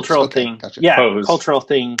cultural thing. Gotcha. Yeah, Pose. Cultural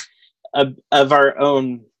thing of our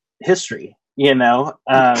own history. And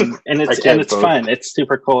it's fun. It's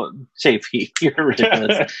super cool. JP, you're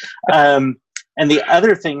ridiculous. And the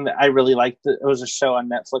other thing that I really liked, it was a show on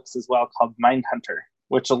Netflix as well called Mindhunter,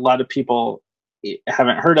 which a lot of people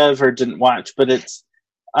haven't heard of or didn't watch, but it's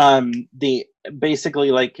The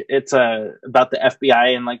basically like it's about the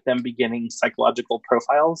FBI and like them beginning psychological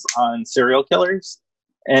profiles on serial killers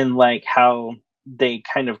and like how they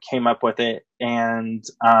kind of came up with it. And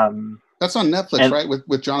that's on Netflix, right?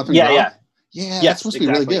 With Jonathan yeah, Groff? Yeah, yes, that's supposed to be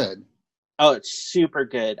really good. Oh, it's super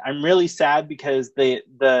good. I'm really sad because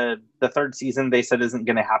the third season they said isn't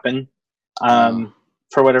going to happen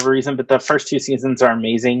for whatever reason, but the first 2 seasons are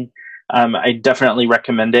amazing. I definitely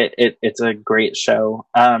recommend it. It's a great show.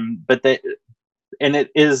 And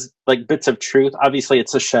it is like bits of truth. Obviously,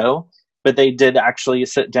 it's a show, but they did actually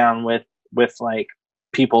sit down with like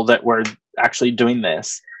people that were actually doing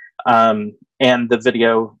this, and the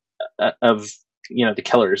video of the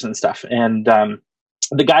killers and stuff. And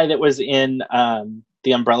the guy that was in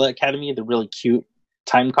the Umbrella Academy, the really cute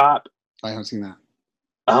time cop. I haven't seen that.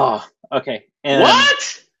 Oh, okay. And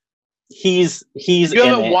what? He's you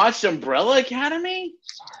haven't watched Umbrella Academy?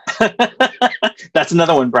 That's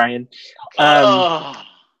another one, Brian.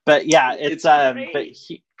 But yeah, it's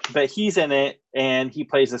but he's in it and he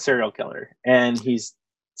plays a serial killer and he's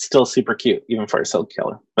still super cute even for a serial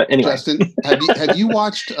killer. But anyway, Justin, have you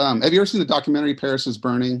watched? Have you ever seen the documentary Paris is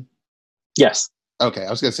Burning? Yes. Okay,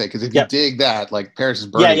 I was gonna say because if you dig that, like Paris is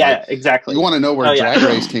Burning, exactly. You want to know where Drag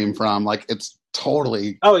Race came from? Like it's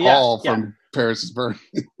totally all from Paris is Burning.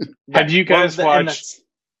 Have you guys watched?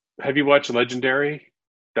 Have you watched Legendary?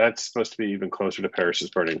 That's supposed to be even closer to Paris is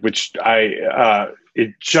Burning, which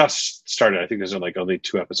it just started. I think there's like only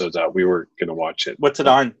 2 episodes out. We were going to watch it. What's it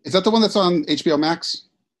on? Is that the one that's on HBO Max?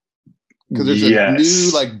 Because there's a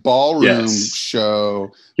new like ballroom show.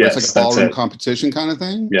 Yes, it's like a ballroom competition kind of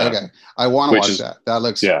thing. Yeah. Okay, I want to watch that. That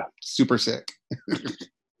looks super sick.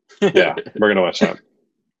 Yeah, we're going to watch that.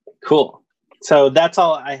 Cool. So that's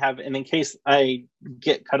all I have. And in case I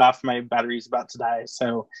get cut off, my battery's about to die.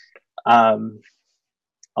 So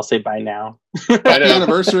I'll say bye now. Happy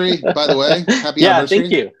anniversary, by the way. Happy anniversary.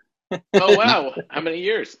 Thank you. Oh, wow. How many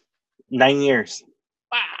years? 9 years.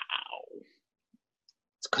 Wow.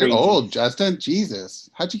 It's crazy. You're old, Justin. Jesus.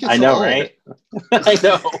 How'd you get so I know, old? right? I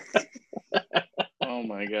know. Oh,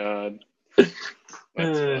 my God.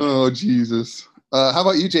 Oh, Jesus. How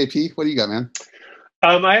about you, JP? What do you got, man?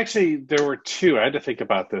 There were 2. I had to think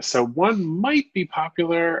about this. So one might be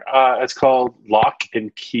popular. It's called Lock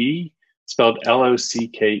and Key, spelled Locke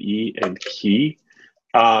and Key.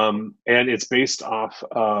 And it's based off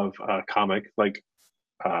of a comic, like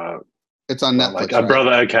it's on Netflix, like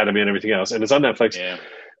Umbrella Academy and everything else, and it's on Netflix. Yeah.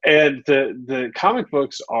 And the comic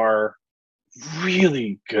books are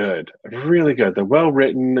really good, really good. They're well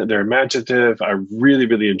written, they're imaginative. I really,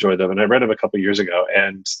 really enjoyed them, and I read them a couple years ago.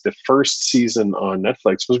 And the first season on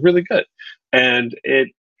Netflix was really good, and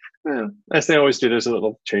as they always do, there's a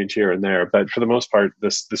little change here and there, but for the most part,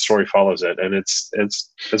 the story follows it, and it's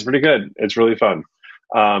pretty good. It's really fun.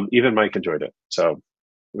 Even Mike enjoyed it, so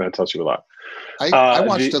that tells you a lot. I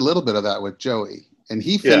watched a little bit of that with Joey, and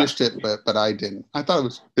he finished it, but I didn't. I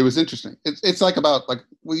thought it was interesting. It's like about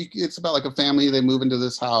it's about like a family. They move into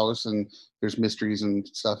this house, and there's mysteries and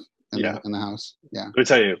stuff in the house. Yeah, let me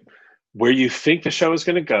tell you, where you think the show is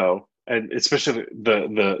going to go. And especially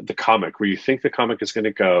the comic, where you think the comic is going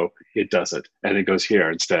to go, it doesn't, and it goes here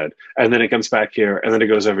instead, and then it comes back here, and then it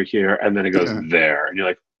goes over here, and then it goes there, and you're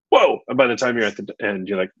like, whoa! And by the time you're at the end,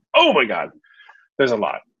 you're like, oh my god, there's a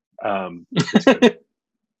lot. It's good.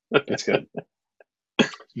 It's good.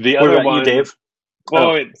 The What other about one, you, Dave?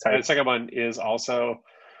 The second one is also.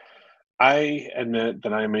 I admit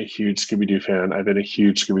that I am a huge Scooby-Doo fan. I've been a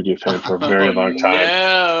huge Scooby-Doo fan for a very long time.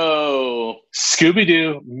 No.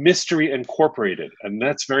 Scooby-Doo Mystery Incorporated, and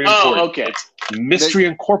that's very important. Oh, okay. It's Mystery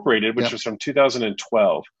Incorporated, which was from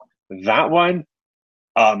 2012. That one,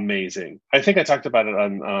 amazing. I think I talked about it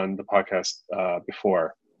on the podcast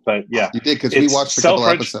before, but yeah. You did, because we watched a couple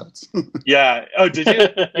episodes. Yeah. Oh, did you?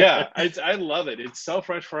 Yeah. I love it. It's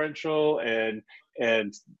self-referential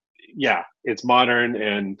and yeah, it's modern,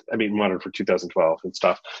 and I mean modern for 2012 and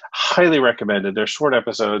stuff. Highly recommended. They're short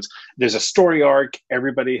episodes. There's a story arc.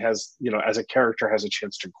 Everybody has, as a character, has a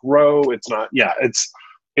chance to grow. It's not. Yeah,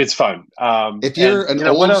 it's fun. If you're an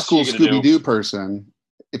old school Scooby-Doo person,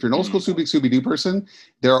 Scooby-Doo person,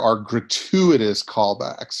 there are gratuitous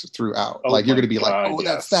callbacks throughout. Like you're going to be like, oh,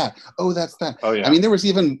 that's that. Oh, that's that. Oh yeah. I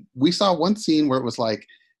mean, we saw one scene where it was like,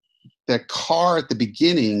 the car at the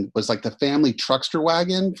beginning was like the family truckster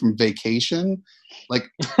wagon from Vacation. Like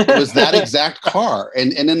it was that exact car.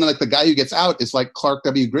 And then like the guy who gets out is like Clark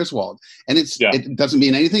W. Griswold. And it doesn't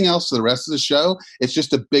mean anything else to the rest of the show. It's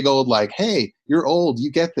just a big old like, hey, you're old.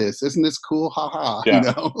 You get this. Isn't this cool? Ha ha. Yeah. You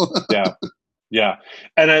know? Yeah. Yeah.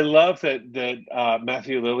 And I love that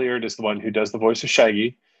Matthew Lillard is the one who does the voice of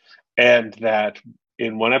Shaggy, and that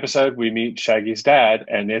in one episode, we meet Shaggy's dad,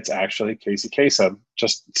 and it's actually Casey Kasem,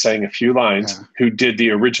 just saying a few lines, who did the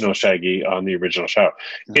original Shaggy on the original show.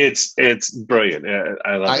 Yeah. It's brilliant.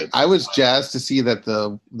 I love it. I was jazzed to see that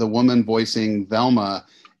the woman voicing Velma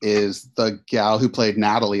is the gal who played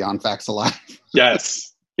Natalie on Facts of Life.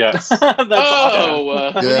 Yes. That's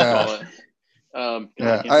awesome. Yeah.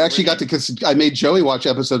 I actually got to, I made Joey watch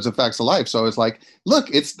episodes of Facts of Life, so I was like, look,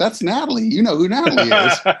 that's Natalie. You know who Natalie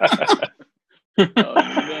is. Oh,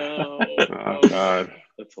 no. Oh, God.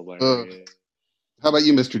 That's hilarious. How about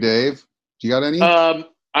you, Mr. Dave? Do you got any?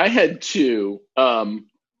 I had two.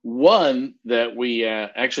 One that we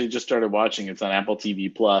actually just started watching. It's on Apple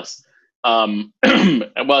TV Plus. Well,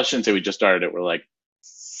 I shouldn't say we just started it. We're like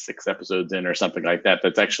 6 episodes in or something like that.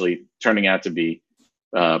 That's actually turning out to be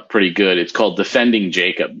pretty good. It's called Defending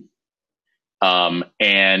Jacob.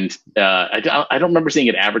 And I don't remember seeing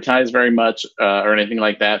it advertised very much or anything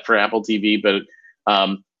like that for Apple TV, but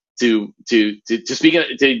to speak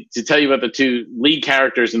to tell you about the two lead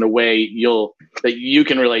characters in a way that you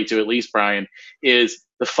can relate to, at least, Brian, is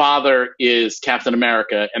the father is Captain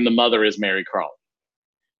America and the mother is Mary Crawley.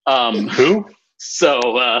 Who?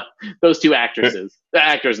 So those two actresses, the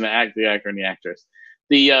actors and the actor and the actress.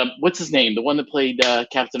 The what's his name? The one that played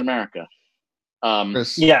Captain America.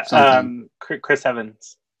 Chris Evans.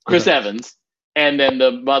 Chris Evans, and then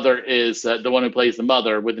the mother is the one who plays the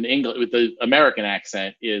mother with the American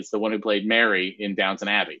accent is the one who played Mary in Downton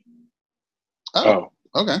Abbey. Oh,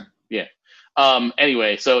 okay. Yeah.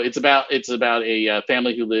 Anyway, so it's about a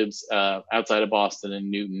family who lives outside of Boston in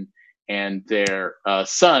Newton, and their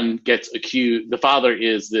son gets accused. The father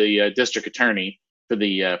is the district attorney for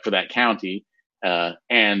that county.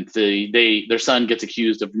 And their son gets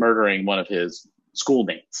accused of murdering one of his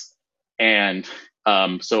schoolmates, and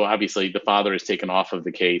so obviously the father is taken off of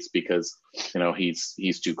the case because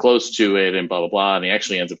he's too close to it and blah blah blah, and he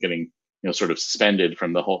actually ends up getting sort of suspended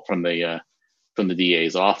from the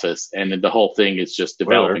DA's office, and then the whole thing is just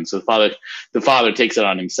developing. So the father takes it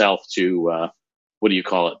on himself to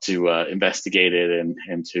to investigate it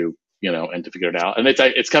and to figure it out, and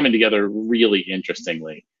it's coming together really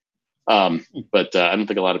interestingly. But I don't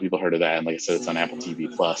think a lot of people heard of that. And like I said, it's on Apple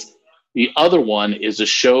TV Plus. The other one is a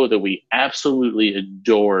show that we absolutely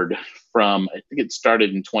adored from, I think it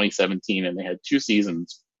started in 2017 and they had 2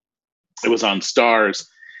 seasons. It was on Stars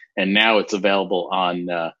and now it's available on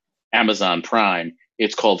Amazon Prime.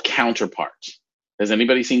 It's called Counterpart. Has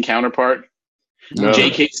anybody seen Counterpart? No.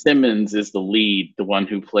 J.K. Simmons is the lead, the one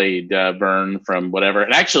who played Vern from whatever.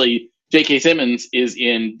 And actually, J.K. Simmons is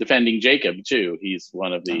in Defending Jacob too. He's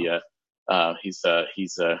one of the he's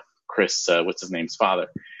Chris what's his name's father.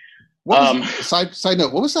 Side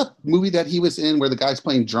note, what was that movie that he was in where the guy's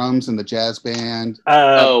playing drums in the jazz band?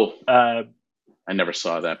 I never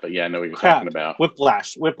saw that, but yeah, I know what you're talking about.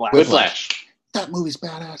 Whiplash. That movie's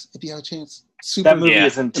badass. If you have a chance, that movie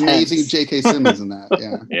is intense. Amazing. J.K. Simmons in that.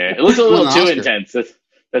 Yeah, yeah. It looks a little too intense. He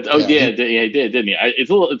did, didn't he?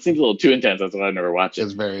 It seems a little too intense. That's why I never watched it.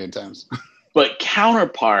 It's very intense. But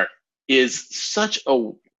Counterpart is such a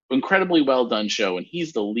incredibly well done show, and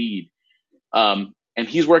he's the lead. And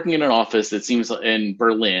he's working in an office that seems in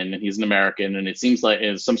Berlin, and he's an American, and it seems like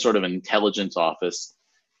it's some sort of intelligence office.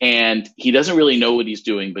 And he doesn't really know what he's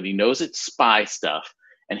doing, but he knows it's spy stuff.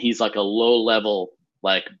 And he's like a low level,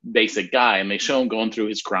 like basic guy. And they show him going through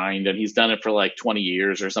his grind, and he's done it for like 20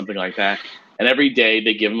 years or something like that. And every day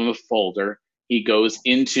they give him a folder. He goes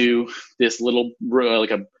into this little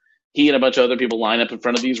room, he and a bunch of other people line up in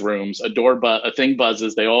front of these rooms. A thing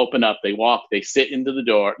buzzes. They all open up. They walk. They sit into the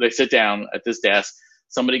door. They sit down at this desk.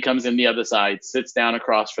 Somebody comes in the other side, sits down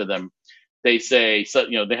across for them. They say,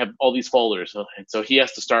 they have all these folders. So he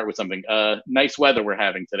has to start with something. Nice weather we're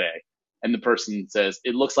having today. And the person says,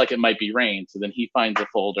 it looks like it might be rain. So then he finds a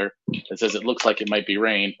folder that says it looks like it might be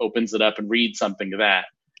rain, opens it up and reads something to that.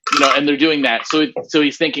 And they're doing that. So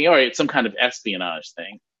he's thinking, all right, it's some kind of espionage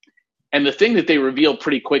thing. And the thing that they reveal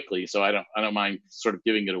pretty quickly, so I don't mind sort of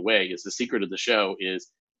giving it away, is the secret of the show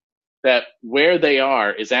is that where they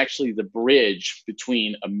are is actually the bridge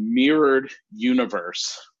between a mirrored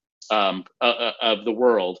universe of the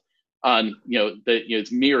world.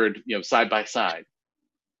 It's mirrored, side by side.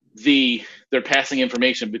 They're passing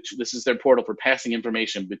information. This is their portal for passing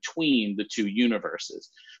information between the 2 universes.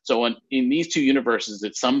 So in these 2 universes,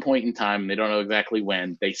 at some point in time, they don't know exactly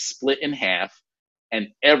when, they split in half. And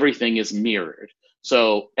everything is mirrored.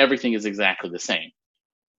 So everything is exactly the same.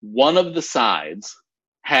 One of the sides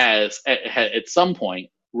has at some point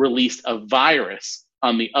released a virus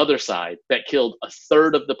on the other side that killed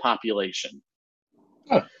 1/3 of the population.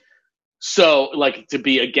 Huh. So to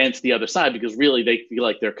be against the other side, because really they feel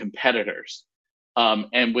like they're competitors.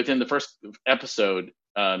 And within the first episode,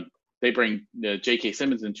 they bring J.K.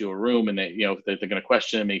 Simmons into a room, and they're going to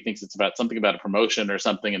question him. He thinks it's about something about a promotion or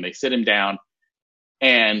something, and they sit him down.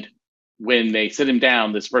 And when they sit him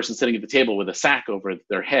down, this person sitting at the table with a sack over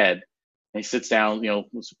their head, and he sits down,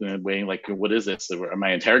 waiting, like, what is this? Am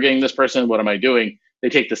I interrogating this person? What am I doing? They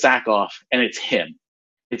take the sack off, and it's him.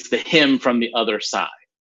 It's the him from the other side.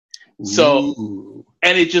 So, Ooh.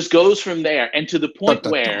 and it just goes from there, and to the point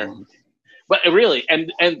where, but really,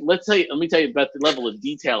 and let me tell you about the level of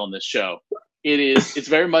detail in this show. It's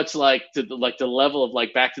very much like the level of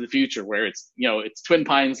like Back to the Future, where it's Twin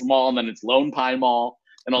Pines Mall, and then it's Lone Pine Mall,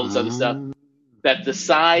 and all this other stuff. That the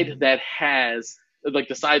side that had like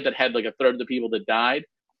a third of the people that died,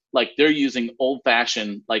 like they're using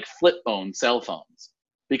old-fashioned like flip phone cell phones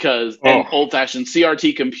and old-fashioned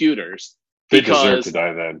CRT computers. They deserve to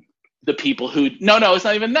die then. The people who no, it's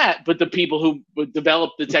not even that, but the people who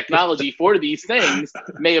developed the technology for these things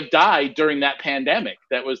may have died during that pandemic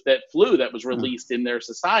that flu that was released in their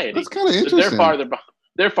society. That's kind of interesting. So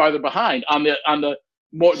they're farther behind on the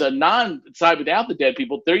non side without the dead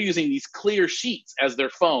people. They're using these clear sheets as their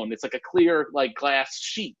phone. It's like a clear like glass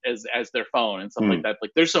sheet as their phone and stuff like that. Like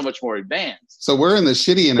they're so much more advanced. So we're in the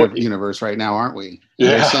shitty universe right now, aren't we?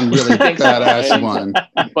 Yeah. There's some really badass one.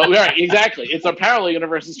 But we are exactly. It's a parallel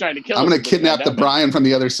universe is trying to kill. I'm going to kidnap the Brian from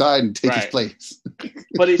the other side and take his place.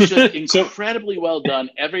 But it's just incredibly well done.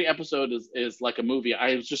 Every episode is like a movie.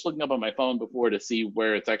 I was just looking up on my phone before to see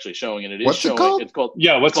where it's actually showing, and What's showing. It called? It's called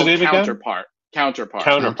what's the name Counterpart. again? Counterpart.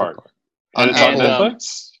 On And it's on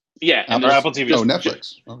Netflix? Yeah. Or Apple TV. Oh,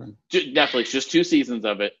 Netflix. Okay. Netflix, just 2 seasons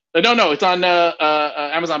of it. No, it's on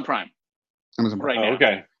Amazon Prime. Amazon Prime. Right now.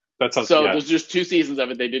 Okay. That sounds There's just 2 seasons of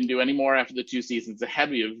it. They didn't do any more after the 2 seasons. It had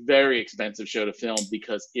to be a very expensive show to film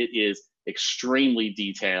because it is extremely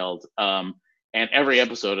detailed. And every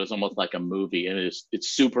episode is almost like a movie, and it's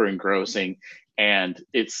super engrossing. And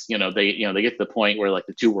it's they get to the point where like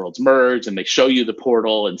the two worlds merge, and they show you the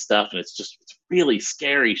portal and stuff, and it's really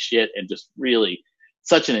scary shit, and just really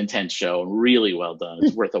such an intense show, and really well done.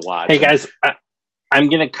 It's worth a watch. Hey guys, I'm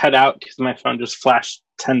gonna cut out because my phone just flashed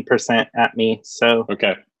 10% at me. So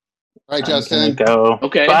okay. All right, Justin. Go.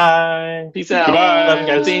 Okay. Bye. Peace out. Goodbye. Love you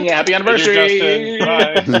guys. Seeing you. Happy anniversary.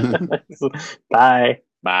 Bye.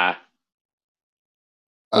 Bye.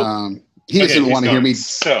 Bye. He didn't want to hear me.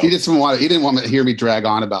 So. He didn't want to hear me drag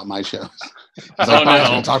on about my shows. I was like, I'm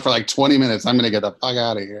going to talk for like 20 minutes. I'm going to get the fuck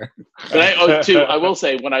out of here. But I will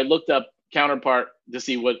say, when I looked up Counterpart to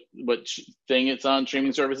see what thing it's on,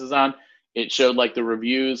 streaming services on, it showed like the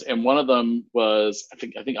reviews, and one of them was I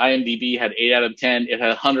think IMDb had 8 out of 10. It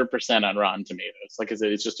had 100% on Rotten Tomatoes. Like I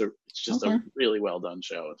said, it's just a really well done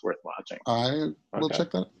show. It's worth watching. I will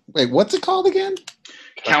check that out. Wait, what's it called again?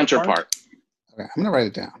 Counterpart. Okay, I'm going to write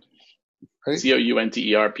it down. Right?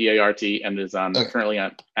 COUNTERPART, and is on currently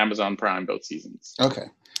on Amazon Prime, both seasons. Okay.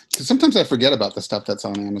 Because sometimes I forget about the stuff that's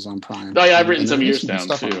on Amazon Prime. Oh yeah, I've written some of yours down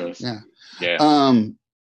too. Yeah. And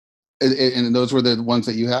those were the ones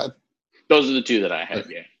that you had? Those are the 2 that I had,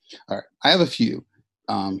 yeah. All right. I have a few.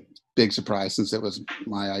 Big surprise since it was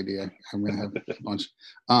my idea. I'm going to have a bunch.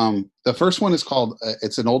 The first one is called,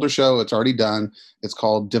 it's an older show. It's already done. It's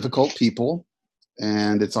called Difficult People,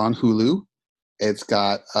 and it's on Hulu. It's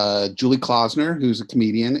got Julie Klausner, who's a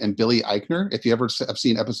comedian, and Billy Eichner. If you ever have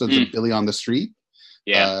seen episodes of Billy on the Street.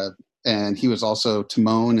 Yeah. And he was also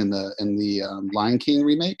Timon in the Lion King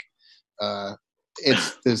remake.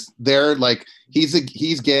 They're like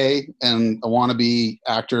he's gay and a wannabe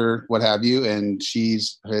actor, what have you, and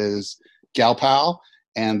she's his gal pal,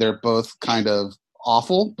 and they're both kind of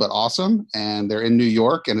awful but awesome, and they're in New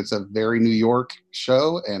York, and it's a very New York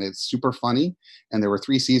show, and it's super funny, and there were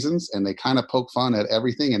 3 seasons, and they kind of poke fun at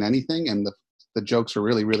everything and anything, and the jokes are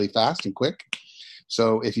really, really fast and quick.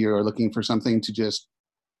 So if you're looking for something to just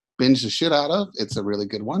binge the shit out of, it's a really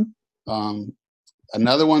good one.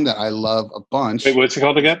 Another one that I love a bunch. Wait, what's it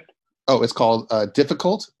called again? Oh, it's called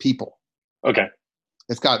Difficult People. Okay.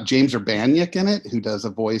 It's got James Urbaniak in it, who does a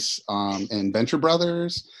voice in Venture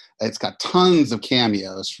Brothers. It's got tons of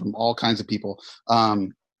cameos from all kinds of people.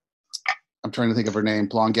 I'm trying to think of her name.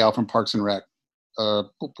 Blonde gal from Parks and Rec.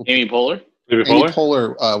 Amy Poehler? Amy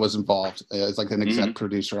Poehler was involved. It's like an exec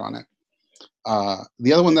producer on it.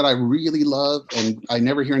 The other one that I really love, and I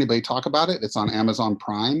never hear anybody talk about it, it's on Amazon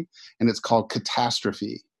Prime, and it's called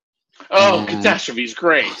Catastrophe. Oh, Catastrophe is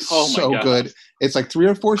great. Oh my so God. good. It's like 3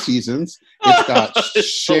 or 4 seasons. It's got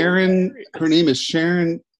Sharon, her name is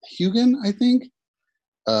Sharon Hugan, I think.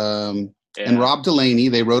 And Rob Delaney.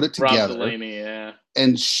 They wrote it together. Rob Delaney, yeah.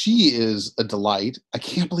 And she is a delight. I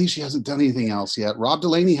can't believe she hasn't done anything else yet. Rob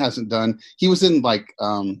Delaney hasn't done. He was in like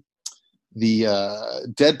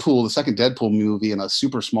Deadpool, the second Deadpool movie, in a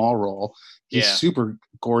super small role. He's super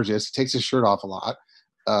gorgeous. He takes his shirt off a lot.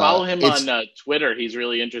 Follow him on Twitter. He's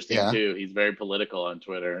really interesting too. He's very political on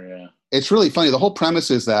Twitter. Yeah, it's really funny. The whole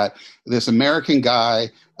premise is that this American guy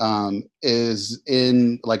is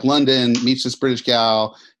in like London, meets this British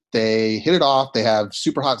gal. They hit it off. They have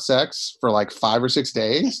super hot sex for like 5 or 6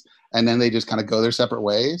 days, and then they just kind of go their separate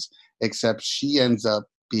ways. Except she ends up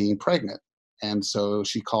being pregnant, and so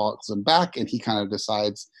she calls him back, and he kind of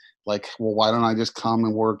decides, like, well, why don't I just come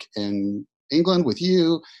and work in England with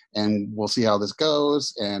you, and we'll see how this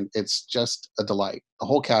goes. And it's just a delight. The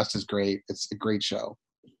whole cast is great. It's a great show.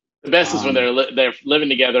 The best is when they're living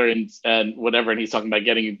together and whatever, and he's talking about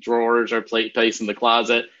getting drawers or place in the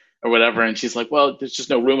closet or whatever, and she's like, well, there's just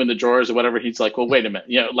no room in the drawers or whatever. He's like, well, wait a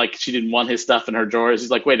minute, like she didn't want his stuff in her drawers.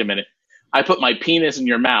 He's like, wait a minute, I put my penis in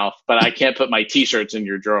your mouth, but I can't put my t-shirts in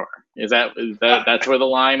your drawer. Is that's where the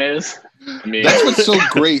line is? I mean, that's what's so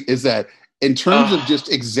great is that in terms of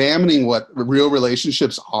just examining what real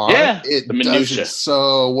relationships are, it does it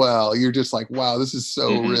so well. You're just like, wow, this is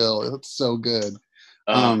so real. It's so good.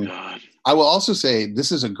 God. I will also say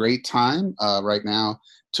this is a great time right now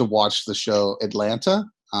to watch the show Atlanta,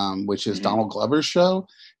 which is Donald Glover's show,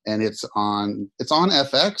 and it's on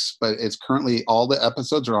FX, but it's currently all the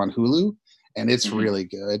episodes are on Hulu, and it's really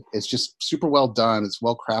good. It's just super well done. It's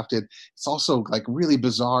well crafted. It's also like really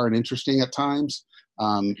bizarre and interesting at times.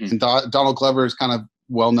 And Donald Glover is kind of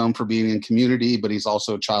well known for being in Community, but he's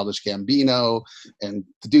also Childish Gambino, and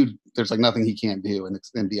the dude, there's like nothing he can't do,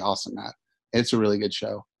 and be awesome at. It's a really good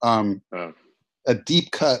show. A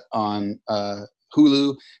deep cut on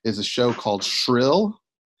Hulu is a show called Shrill,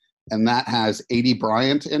 and that has A.D.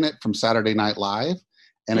 Bryant in it from Saturday Night Live,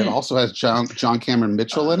 and it also has John Cameron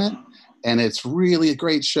Mitchell in it. And it's really a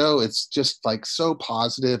great show. It's just like so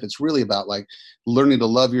positive. It's really about like learning to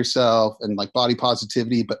love yourself and like body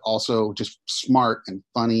positivity, but also just smart and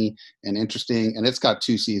funny and interesting. And it's got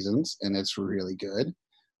 2 seasons, and it's really good.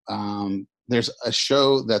 There's a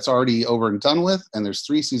show that's already over and done with, and there's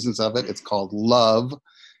 3 seasons of it. It's called Love,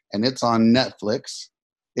 and it's on Netflix.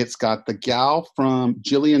 It's got the gal from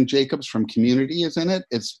Jillian Jacobs from Community is in it.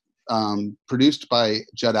 It's produced by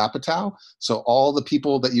Judd Apatow. So all the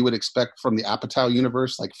people that you would expect from the Apatow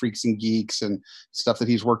universe, like Freaks and Geeks and stuff that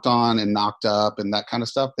he's worked on and Knocked Up and that kind of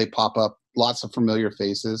stuff, they pop up, lots of familiar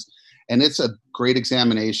faces. And it's a great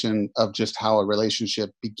examination of just how a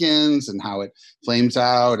relationship begins and how it flames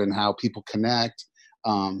out and how people connect.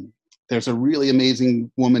 There's a really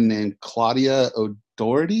amazing woman named Claudia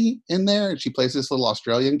O'Doherty in there, and she plays this little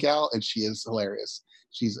Australian gal, and she is hilarious.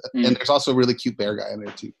 And there's also a really cute bear guy in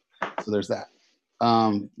there too. So there's that.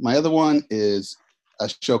 My other one is a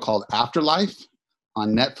show called Afterlife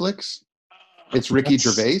on Netflix. It's Ricky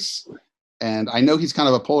Gervais, and I know he's kind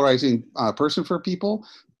of a polarizing person for people,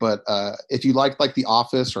 but if you like The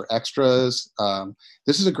Office or Extras,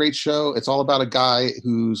 this is a great show. It's all about a guy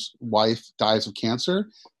whose wife dies of cancer,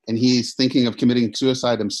 and he's thinking of committing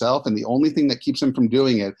suicide himself, and the only thing that keeps him from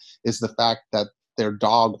doing it is the fact that their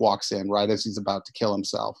dog walks in right as he's about to kill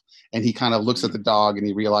himself, and he kind of looks at the dog and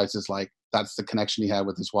he realizes like that's the connection he had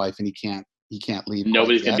with his wife, and he can't leave.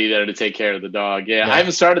 Nobody's gonna be there to take care of the dog. Yeah, I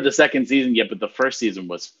haven't started the second season yet, but the first season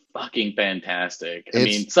was fucking fantastic.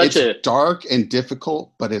 It's dark and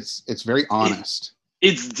difficult, but it's very honest.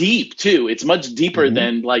 It's deep too. It's much deeper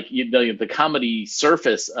than like the comedy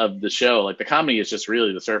surface of the show. Like the comedy is just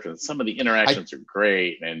really the surface. Some of the interactions are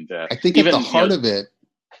great, and I think even, at the heart of it,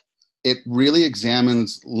 it really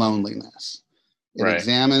examines loneliness. It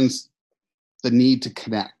examines the need to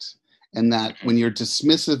connect, and that when you're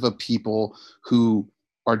dismissive of people who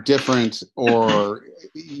are different or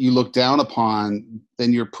you look down upon,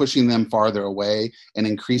 then you're pushing them farther away and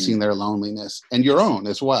increasing their loneliness and your own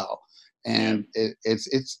as well. And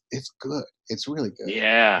it's good. It's really good.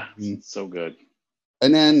 Yeah, so good.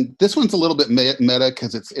 And then this one's a little bit meta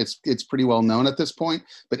because it's pretty well known at this point.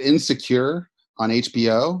 But Insecure on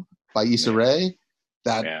HBO by Issa Rae,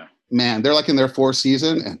 man, they're like in their 4th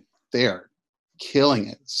season and they are killing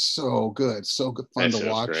it. So good, fun to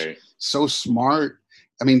watch. Great. So smart.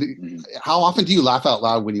 I mean, how often do you laugh out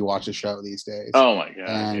loud when you watch a show these days? Oh my god!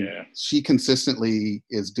 And she consistently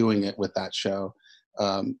is doing it with that show.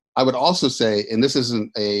 I would also say, and this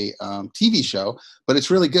isn't a TV show, but it's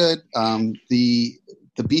really good. The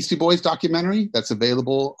Beastie Boys documentary that's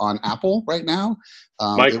available on Apple right now.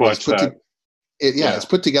 Mike watched that. It's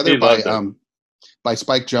put together by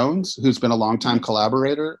Spike Jonze, who's been a longtime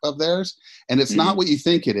collaborator of theirs. And it's not what you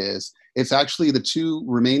think it is. It's actually the 2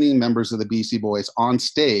 remaining members of the Beastie Boys on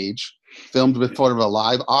stage filmed with sort of a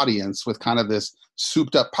live audience with kind of this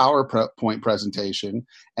souped up PowerPoint presentation,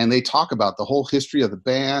 and they talk about the whole history of the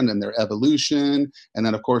band and their evolution, and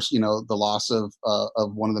then of course the loss of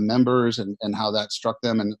one of the members and how that struck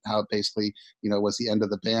them, and how it basically was the end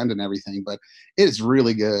of the band and everything. But it is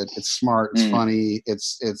really good. It's smart. It's funny.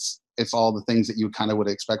 It's all the things that you kind of would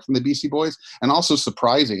expect from the Beastie Boys, and also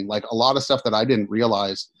surprising, like a lot of stuff that I didn't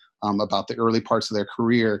realize about the early parts of their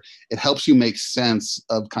career. It helps you make sense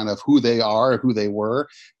of kind of who they are, who they were,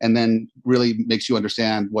 and then really makes you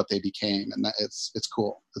understand what they became. And it's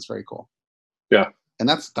cool. It's very cool. Yeah. And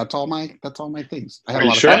that's all my things. I had Are a you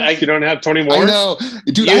lot sure of you don't have 20 more? I know,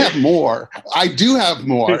 dude. I have more. I do have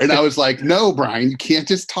more. And I was like, no, Brian, you can't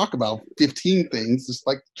just talk about 15 things. Just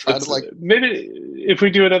like try to like. Maybe if we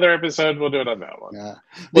do another episode, we'll do it on that one. Yeah.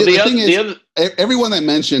 Well, the thing is, everyone that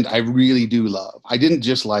mentioned, I really do love. I didn't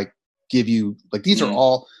just like give you like these are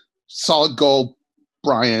all solid gold,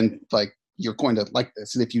 Brian. Like you're going to like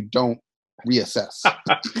this, and if you don't, reassess.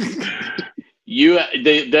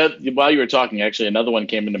 While you were talking, actually, another one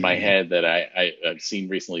came into my head that I've seen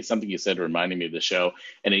recently. Something you said reminded me of the show,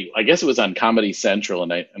 and I guess it was on Comedy Central,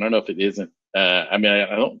 and I don't know if it isn't. I mean,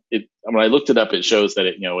 I don't. When I looked it up, it shows that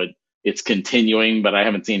it's continuing, but I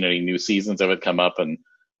haven't seen any new seasons of it come up. And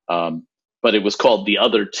but it was called The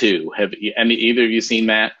Other Two. Have either of you seen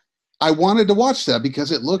that? I wanted to watch that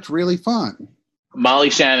because it looked really fun. Molly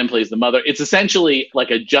Shannon plays the mother. It's essentially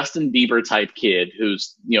like a Justin Bieber type kid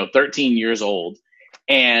who's 13 years old,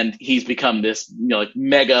 and he's become this like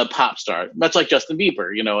mega pop star, much like Justin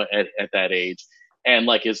Bieber, at that age, and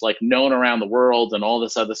like is like known around the world and all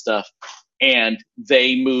this other stuff. And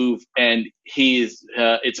they move, and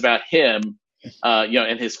it's about him,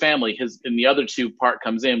 and his family. And the other two part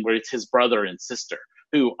comes in where it's his brother and sister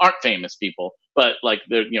who aren't famous people, but like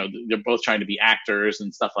they're both trying to be actors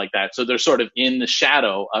and stuff like that. So they're sort of in the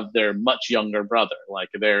shadow of their much younger brother. Like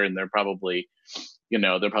they're probably in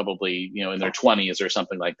their 20s or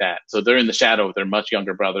something like that. So they're in the shadow of their much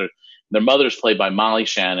younger brother. Their mother's played by Molly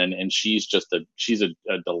Shannon, and she's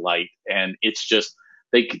a delight. And it's just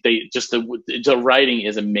the writing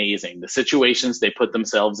is amazing. The situations they put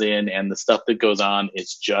themselves in and the stuff that goes on,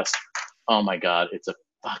 it's just, oh my God, it's a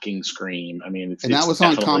fucking scream. I mean, and that was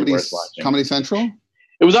on Comedy Central?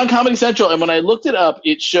 It was on Comedy Central, and when I looked it up,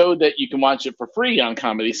 it showed that you can watch it for free on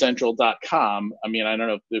ComedyCentral.com. I mean, I don't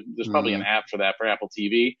know if there's probably an app for that for Apple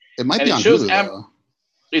TV. It might be on Hulu, though.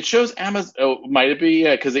 It shows Amazon. Oh, might it be?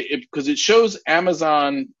 Yeah, because it shows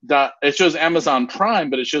Amazon. It shows Amazon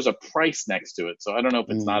Prime, but it shows a price next to it. So I don't know if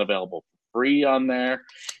it's not available for free on there.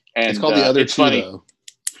 And it's called The Other Two, funny. Though.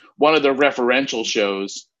 One of the referential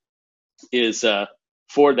shows is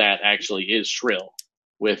for that actually is Shrill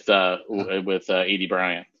with A.D.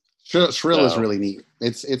 Bryant. Shrill is really neat.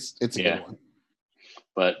 It's a good one.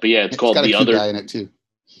 But yeah, it's called got The a cute Other guy in it too.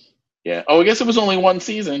 Yeah. Oh, I guess it was only one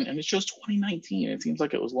season, and it shows 2019. It seems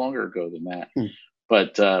like it was longer ago than that.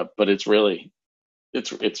 But it's really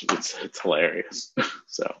it's hilarious.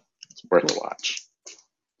 So it's worth a watch.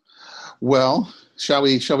 Well, shall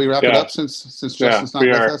we wrap it up since Justin's not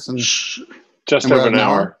with us? And just over an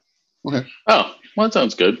hour. Okay. Oh, well, that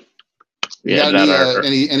sounds good. You got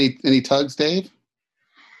any tugs, Dave?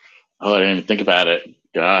 Oh, I didn't even think about it.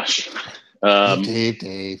 Gosh.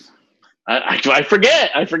 Dave. I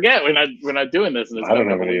forget. We're not doing this. And it's I don't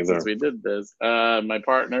have any either. Since we did this. My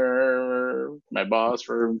partner, my boss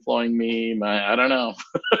for employing me. I don't know.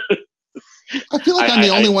 I feel like I'm the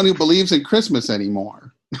only one who believes in Christmas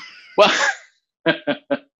anymore. Well,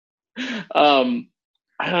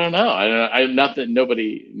 I don't know. I'm not that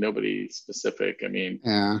nobody specific. I mean,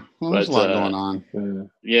 yeah. Well, there's a lot going on.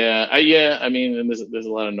 Yeah. I mean, and there's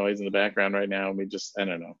a lot of noise in the background right now. I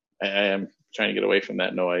don't know. I am trying to get away from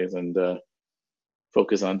that noise and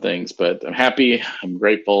focus on things. But I'm happy. I'm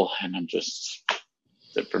grateful, and that's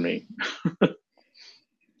it for me.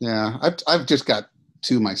 Yeah, I've just got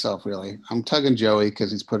two myself, really. I'm tugging Joey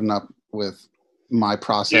because he's putting up with my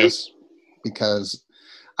process because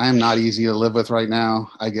I am not easy to live with right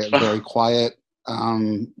now. I get very quiet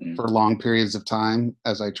for long periods of time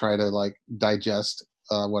as I try to like digest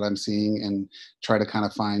what I'm seeing and try to kind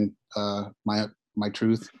of find my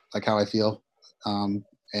truth, like how I feel.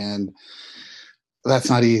 And that's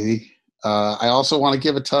not easy. I also want to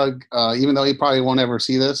give a tug, even though he probably won't ever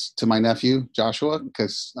see this, to my nephew, Joshua,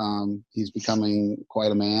 because he's becoming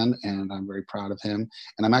quite a man, and I'm very proud of him.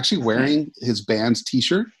 And I'm actually wearing his band's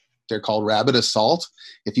T-shirt. They're called Rabbit Assault.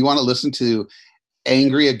 If you want to listen to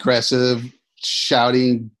angry, aggressive,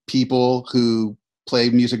 shouting people who play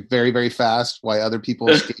music very, very fast while other people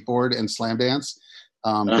skateboard and slam dance,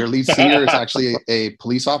 Their lead singer is actually a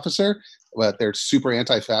police officer, but they're super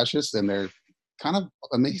anti-fascist and they're kind of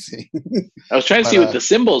amazing. I was trying to see what the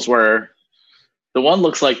symbols were. The one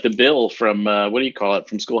looks like the bill from what do you call it,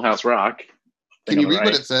 from Schoolhouse Rock. Can you read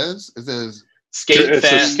what it says? It says skate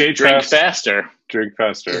fast, skate drink fast, faster. Drink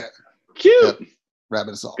faster. Yeah. Cute. Yep.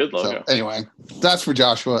 Rabbit assault. Good logo. So anyway, that's for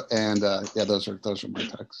Joshua, and those are my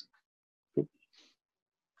tugs.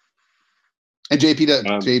 And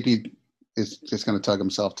JP is just going to tug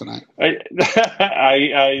himself tonight. Hey.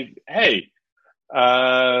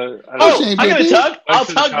 I'm going to tug. I'll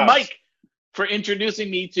tug tops. Mike for introducing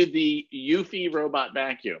me to the Eufy robot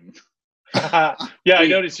vacuum. I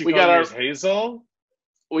noticed you called yours Hazel.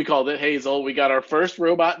 We called it Hazel. We got our first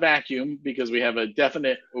robot vacuum because we have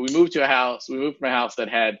we moved from a house that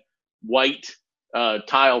had white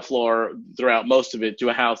tile floor throughout most of it to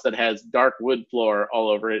a house that has dark wood floor all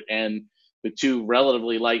over it, and the two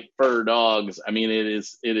relatively light fur dogs. I mean, it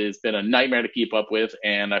has been a nightmare to keep up with.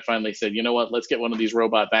 And I finally said, you know what, let's get one of these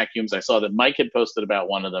robot vacuums. I saw that Mike had posted about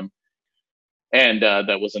one of them, and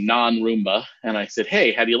that was a non-Roomba. And I said,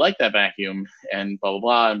 hey, how do you like that vacuum? And blah, blah,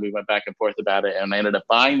 blah. And we went back and forth about it. And I ended up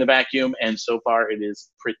buying the vacuum. And so far it is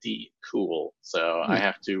pretty cool. So I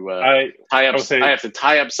have to I have to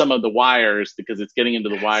tie up some of the wires because it's getting into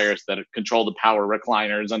the wires that control the power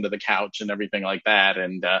recliners under the couch and everything like that.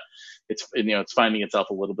 And it's finding itself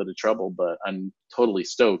a little bit of trouble, but I'm totally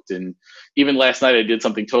stoked. And even last night I did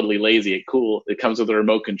something totally lazy. It comes with a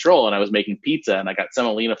remote control, and I was making pizza and I got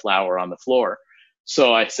semolina flour on the floor.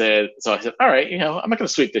 So I said, all right, I'm not going to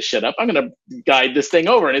sweep this shit up. I'm going to guide this thing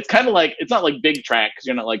over. And it's kind of like, it's not like Big Track because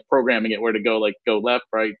you're not like programming it where to go, like go left,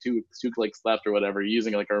 right, two clicks left or whatever. You're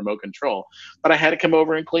using like a remote control. But I had to come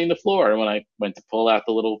over and clean the floor. And when I went to pull out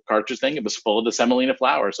the little cartridge thing, it was full of the semolina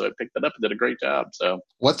flour. So I picked it up and did a great job. So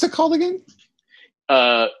what's it called again?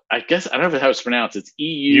 I guess, I don't know how it's pronounced. It's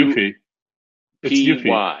EUPY. It's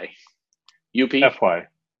Eufy. UP? FY.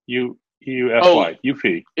 EUFY.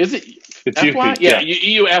 UP. Is it? It's FY? UP. Yeah,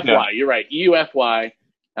 EUFY. Yeah. You're right. EUFY.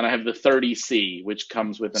 And I have the 30C, which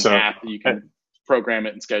comes with an app that you can program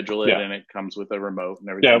it and schedule it, and it comes with a remote and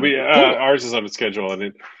everything. Yeah, ours is on a schedule,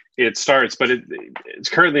 and it starts, but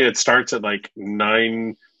it starts at like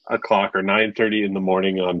 9 o'clock or 9:30 in the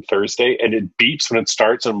morning on Thursday, and it beeps when it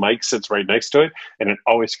starts, and Mike sits right next to it, and it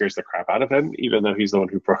always scares the crap out of him, even though he's the one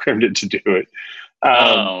who programmed it to do it.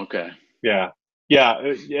 Okay. Yeah.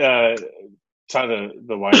 Tie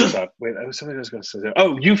the wires up. Wait, something I was going to say.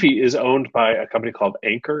 Oh, Eufy is owned by a company called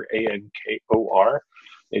Anchor, Ankor,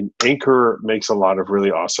 and Anchor makes a lot of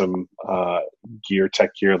really awesome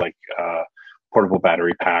tech gear, like portable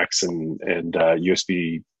battery packs and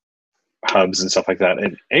USB hubs and stuff like that.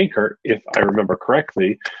 And Anchor, if I remember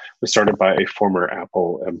correctly, was started by a former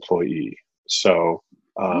Apple employee. So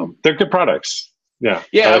they're good products. Yeah,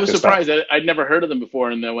 I was surprised. I'd never heard of them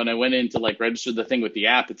before, and then when I went in to like register the thing with the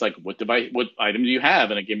app, it's like, what item do you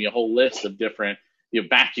have? And it gave me a whole list of different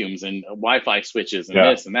vacuums and Wi-Fi switches and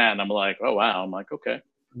this and that, and I'm like, oh wow, I'm like, okay,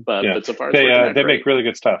 but so far they make really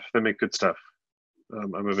good stuff. They make good stuff.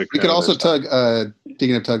 I'm a big. We could also tug.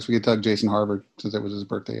 Speaking of tugs, we could tug Jason Harvard since it was his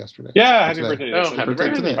birthday yesterday. Yeah, happy birthday! Oh, happy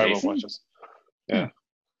birthday, Jason. Yeah,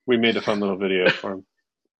 we made a fun little video for him.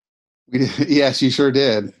 We did. Yes, you sure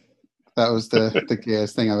did. That was the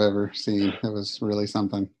gayest thing I've ever seen. It was really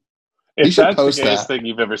something. If that's the gayest thing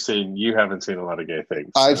you've ever seen, you haven't seen a lot of gay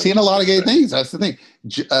things. I've seen a lot of gay things. That's the thing.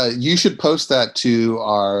 You should post that to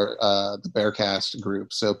our the Bearcast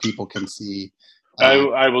group so people can see.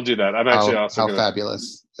 I will do that. I'm actually how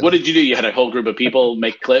fabulous. What did you do? You had a whole group of people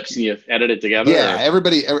make clips and you edit it together? Yeah,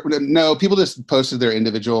 no, people just posted their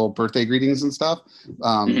individual birthday greetings and stuff.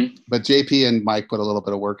 But JP and Mike put a little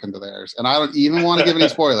bit of work into theirs. And I don't even want to give any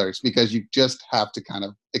spoilers because you just have to kind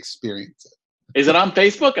of experience it. Is it on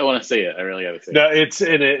Facebook? I want to see it. I really got to see it. No, it's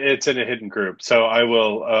in a hidden group. So I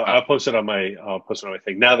will. I'll post it on my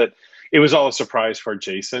thing. Now that it was all a surprise for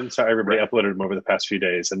Jason, so everybody uploaded them over the past few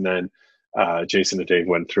days, and then Jason and Dave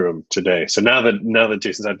went through them today. So now that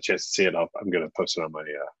Jason's had a chance to see it, I'm going to post it on my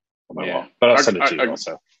wall. But I'll send it to you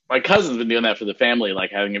also. My cousin's been doing that for the family,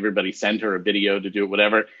 like having everybody send her a video to do it,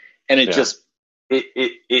 whatever. And it just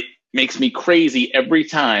it makes me crazy every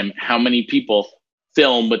time how many people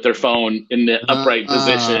film with their phone in the upright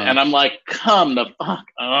position, and I'm like, come the fuck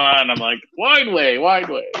on. I'm like, wide way.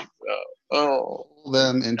 So,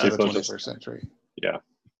 them into the 21st century. Yeah.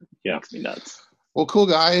 Makes me nuts. Well, cool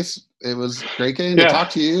guys. It was great getting to talk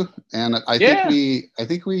to you, and I think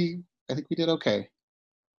we did okay.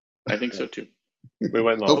 I think so too. We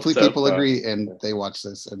went long. Hopefully people agree and they watch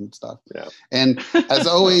this and stuff. Yeah. And as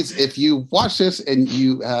always, if you watch this and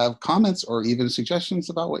you have comments or even suggestions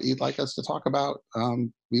about what you'd like us to talk about,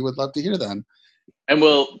 we would love to hear them. And we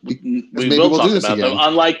will talk about them.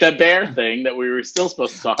 Unlike the bear thing that we were still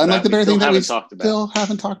supposed to talk about. Unlike the bear thing that we still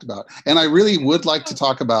haven't talked about. And I really would like to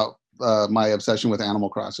talk about my obsession with Animal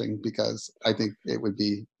Crossing, because I think it would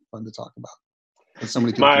be fun to talk about. So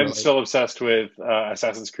many people I'm still obsessed with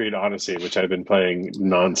Assassin's Creed Odyssey, which I've been playing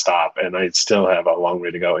nonstop, and I still have a long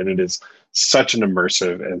way to go. And it is such an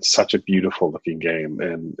immersive and such a beautiful looking game,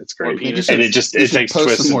 and it's great. And it takes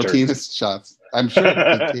twists and turns. Penis shots. I'm sure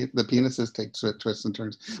the penises take twists and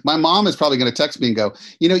turns. My mom is probably going to text me and go,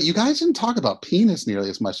 you guys didn't talk about penis nearly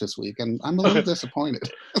as much this week, and I'm a little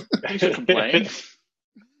disappointed. You should complain.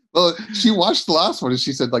 Well, she watched the last one and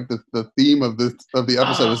she said like the theme of the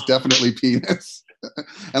episode was definitely penis.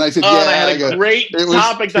 And I said, and I had a great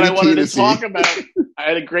topic that I wanted to talk about. I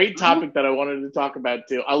had a great topic that I wanted to talk about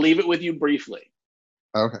too. I'll leave it with you briefly.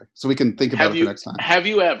 Okay, so we can think about it for next time. Have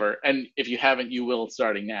you ever, and if you haven't, you will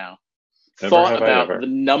starting now, thought about the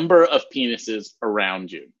number of penises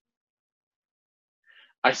around you?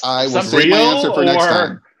 I will save my answer for next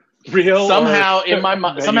time. Real somehow in my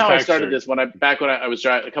mind. Somehow I started this when I was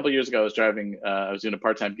driving a couple of years ago. I was driving. I was doing a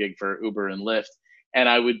part-time gig for Uber and Lyft, and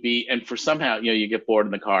I would be. And for somehow, you get bored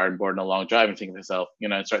in the car and bored in a long drive, and think to myself,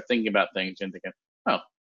 and start thinking about things and thinking, oh,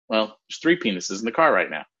 well, there's 3 penises in the car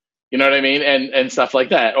right now. You know what I mean? And stuff like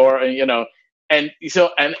that, or and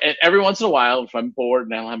so and every once in a while, if I'm bored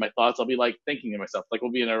and I don't have my thoughts, I'll be like thinking to myself, like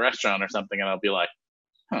we'll be in a restaurant or something, and I'll be like,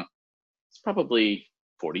 it's probably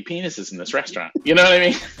 40 penises in this restaurant, you know what I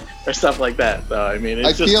mean? Or stuff like that. So I mean,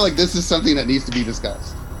 I feel like this is something that needs to be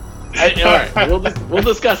discussed. All right, we'll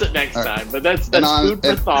discuss it next time. But that's food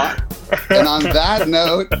for thought. And on that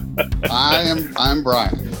note, I'm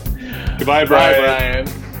Brian. Goodbye, Brian.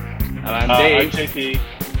 And I'm Dave. I'm JP.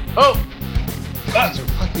 Oh, you guys are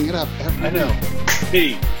fucking it up every I know.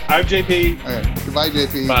 P. I'm JP. All right. Goodbye,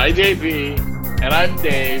 JP. Bye, JP. And I'm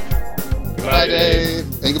Dave. Goodbye,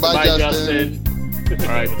 Dave. And goodbye, Justin. All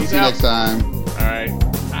right, peace See you out. next time. All right.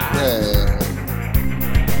 Bye.